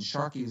Sharky, and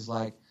Sharky's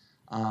like,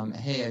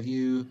 hey, have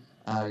you,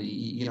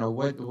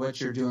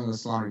 what you're doing with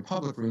Salon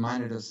Republic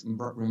reminded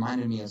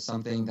me of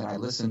something that I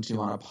listened to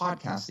on a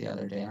podcast the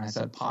other day. And I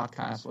said,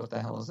 podcast, what the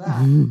hell is that?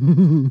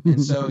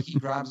 And so he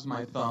grabs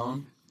my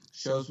phone,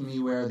 shows me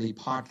where the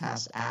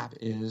podcast app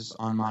is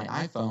on my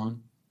iPhone,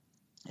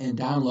 and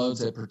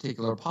downloads a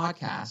particular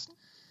podcast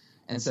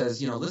and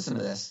says, listen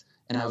to this.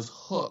 And I was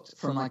hooked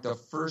from like the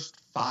first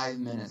 5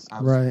 minutes.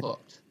 I was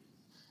hooked.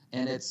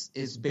 And it's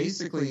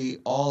basically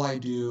all I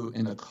do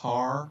in the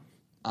car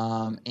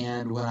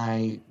and when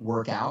I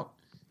work out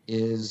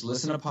is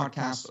listen to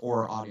podcasts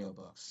or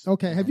audiobooks.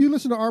 Okay. Have you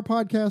listened to our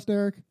podcast,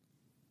 Eric?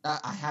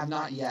 I have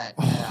not yet.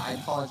 I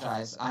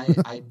apologize.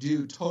 I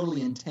do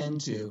totally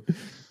intend to,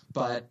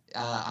 but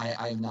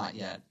I have not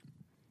yet.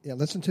 Yeah,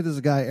 listen to this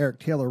guy, Eric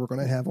Taylor. We're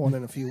going to have on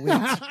in a few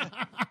weeks.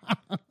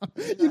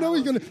 He's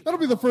going to, that'll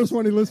be the first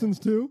one he listens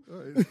to.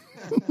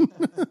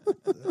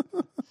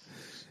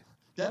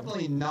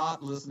 Definitely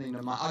not listening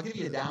to I'll give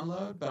you a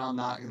download, but I'm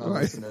not going to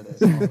listen to this.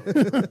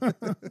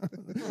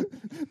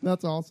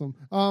 That's awesome.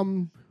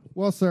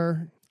 Well,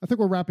 sir, I think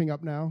we're wrapping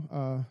up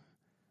now.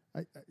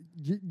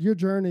 Your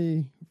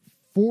journey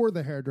for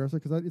the hairdresser,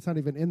 because it's not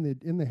even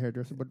in the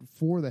hairdresser, but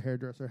for the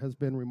hairdresser has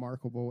been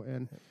remarkable,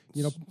 and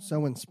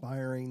so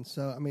inspiring.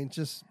 So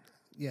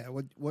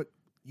what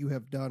you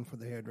have done for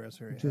the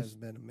hairdresser has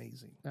been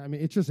amazing. I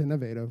mean, it's just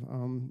innovative.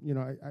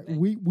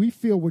 We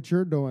feel what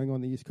you're doing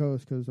on the East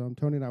Coast, because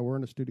Tony and I were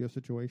in a studio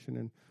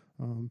situation,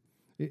 and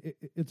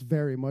it's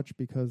very much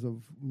because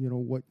of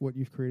what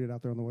you've created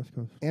out there on the West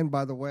Coast. And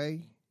by the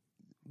way,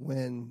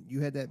 when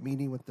you had that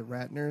meeting with the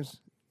Ratners,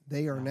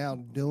 they are now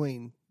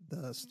doing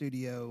the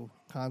studio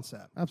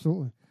concept.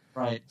 Absolutely.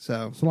 Right.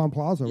 So Salon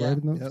Plaza, right?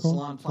 Isn't that called?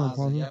 Salon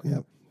Plaza.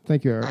 Yep.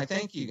 Thank you, Eric. I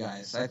thank you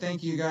guys.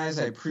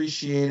 I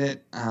appreciate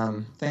it.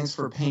 Thanks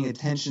for paying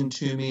attention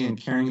to me and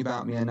caring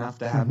about me enough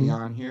to have me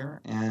on here.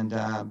 And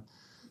I'm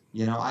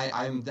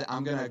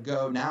gonna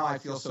go now. I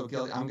feel so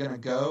guilty. I'm gonna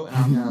go and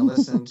I'm gonna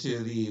listen to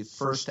the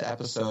first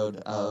episode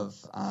of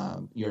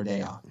Your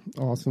Day Off.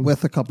 Awesome.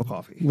 with a cup of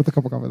coffee.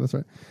 That's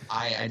right.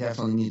 I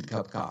definitely need a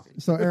cup of coffee.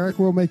 So Eric,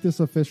 we'll make this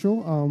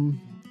official.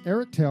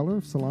 Eric Taylor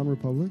of Salon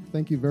Republic,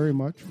 thank you very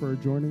much for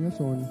joining us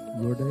on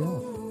Your Day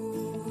Off.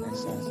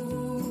 Thanks, guys.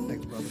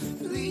 Thanks, brother.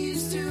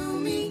 Pleased to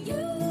meet you.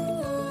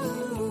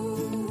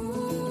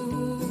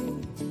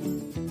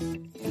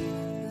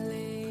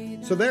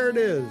 So there it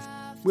is.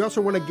 We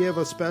also want to give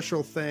a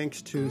special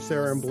thanks to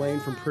Sarah and Blaine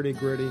from Pretty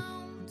Gritty.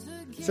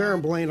 Sarah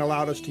and Blaine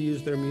allowed us to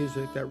use their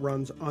music that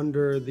runs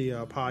under the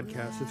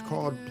podcast. It's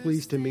called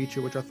Pleased to Meet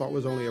You, which I thought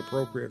was only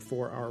appropriate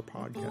for our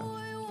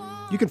podcast.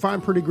 You can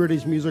find Pretty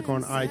Gritty's music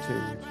on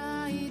iTunes.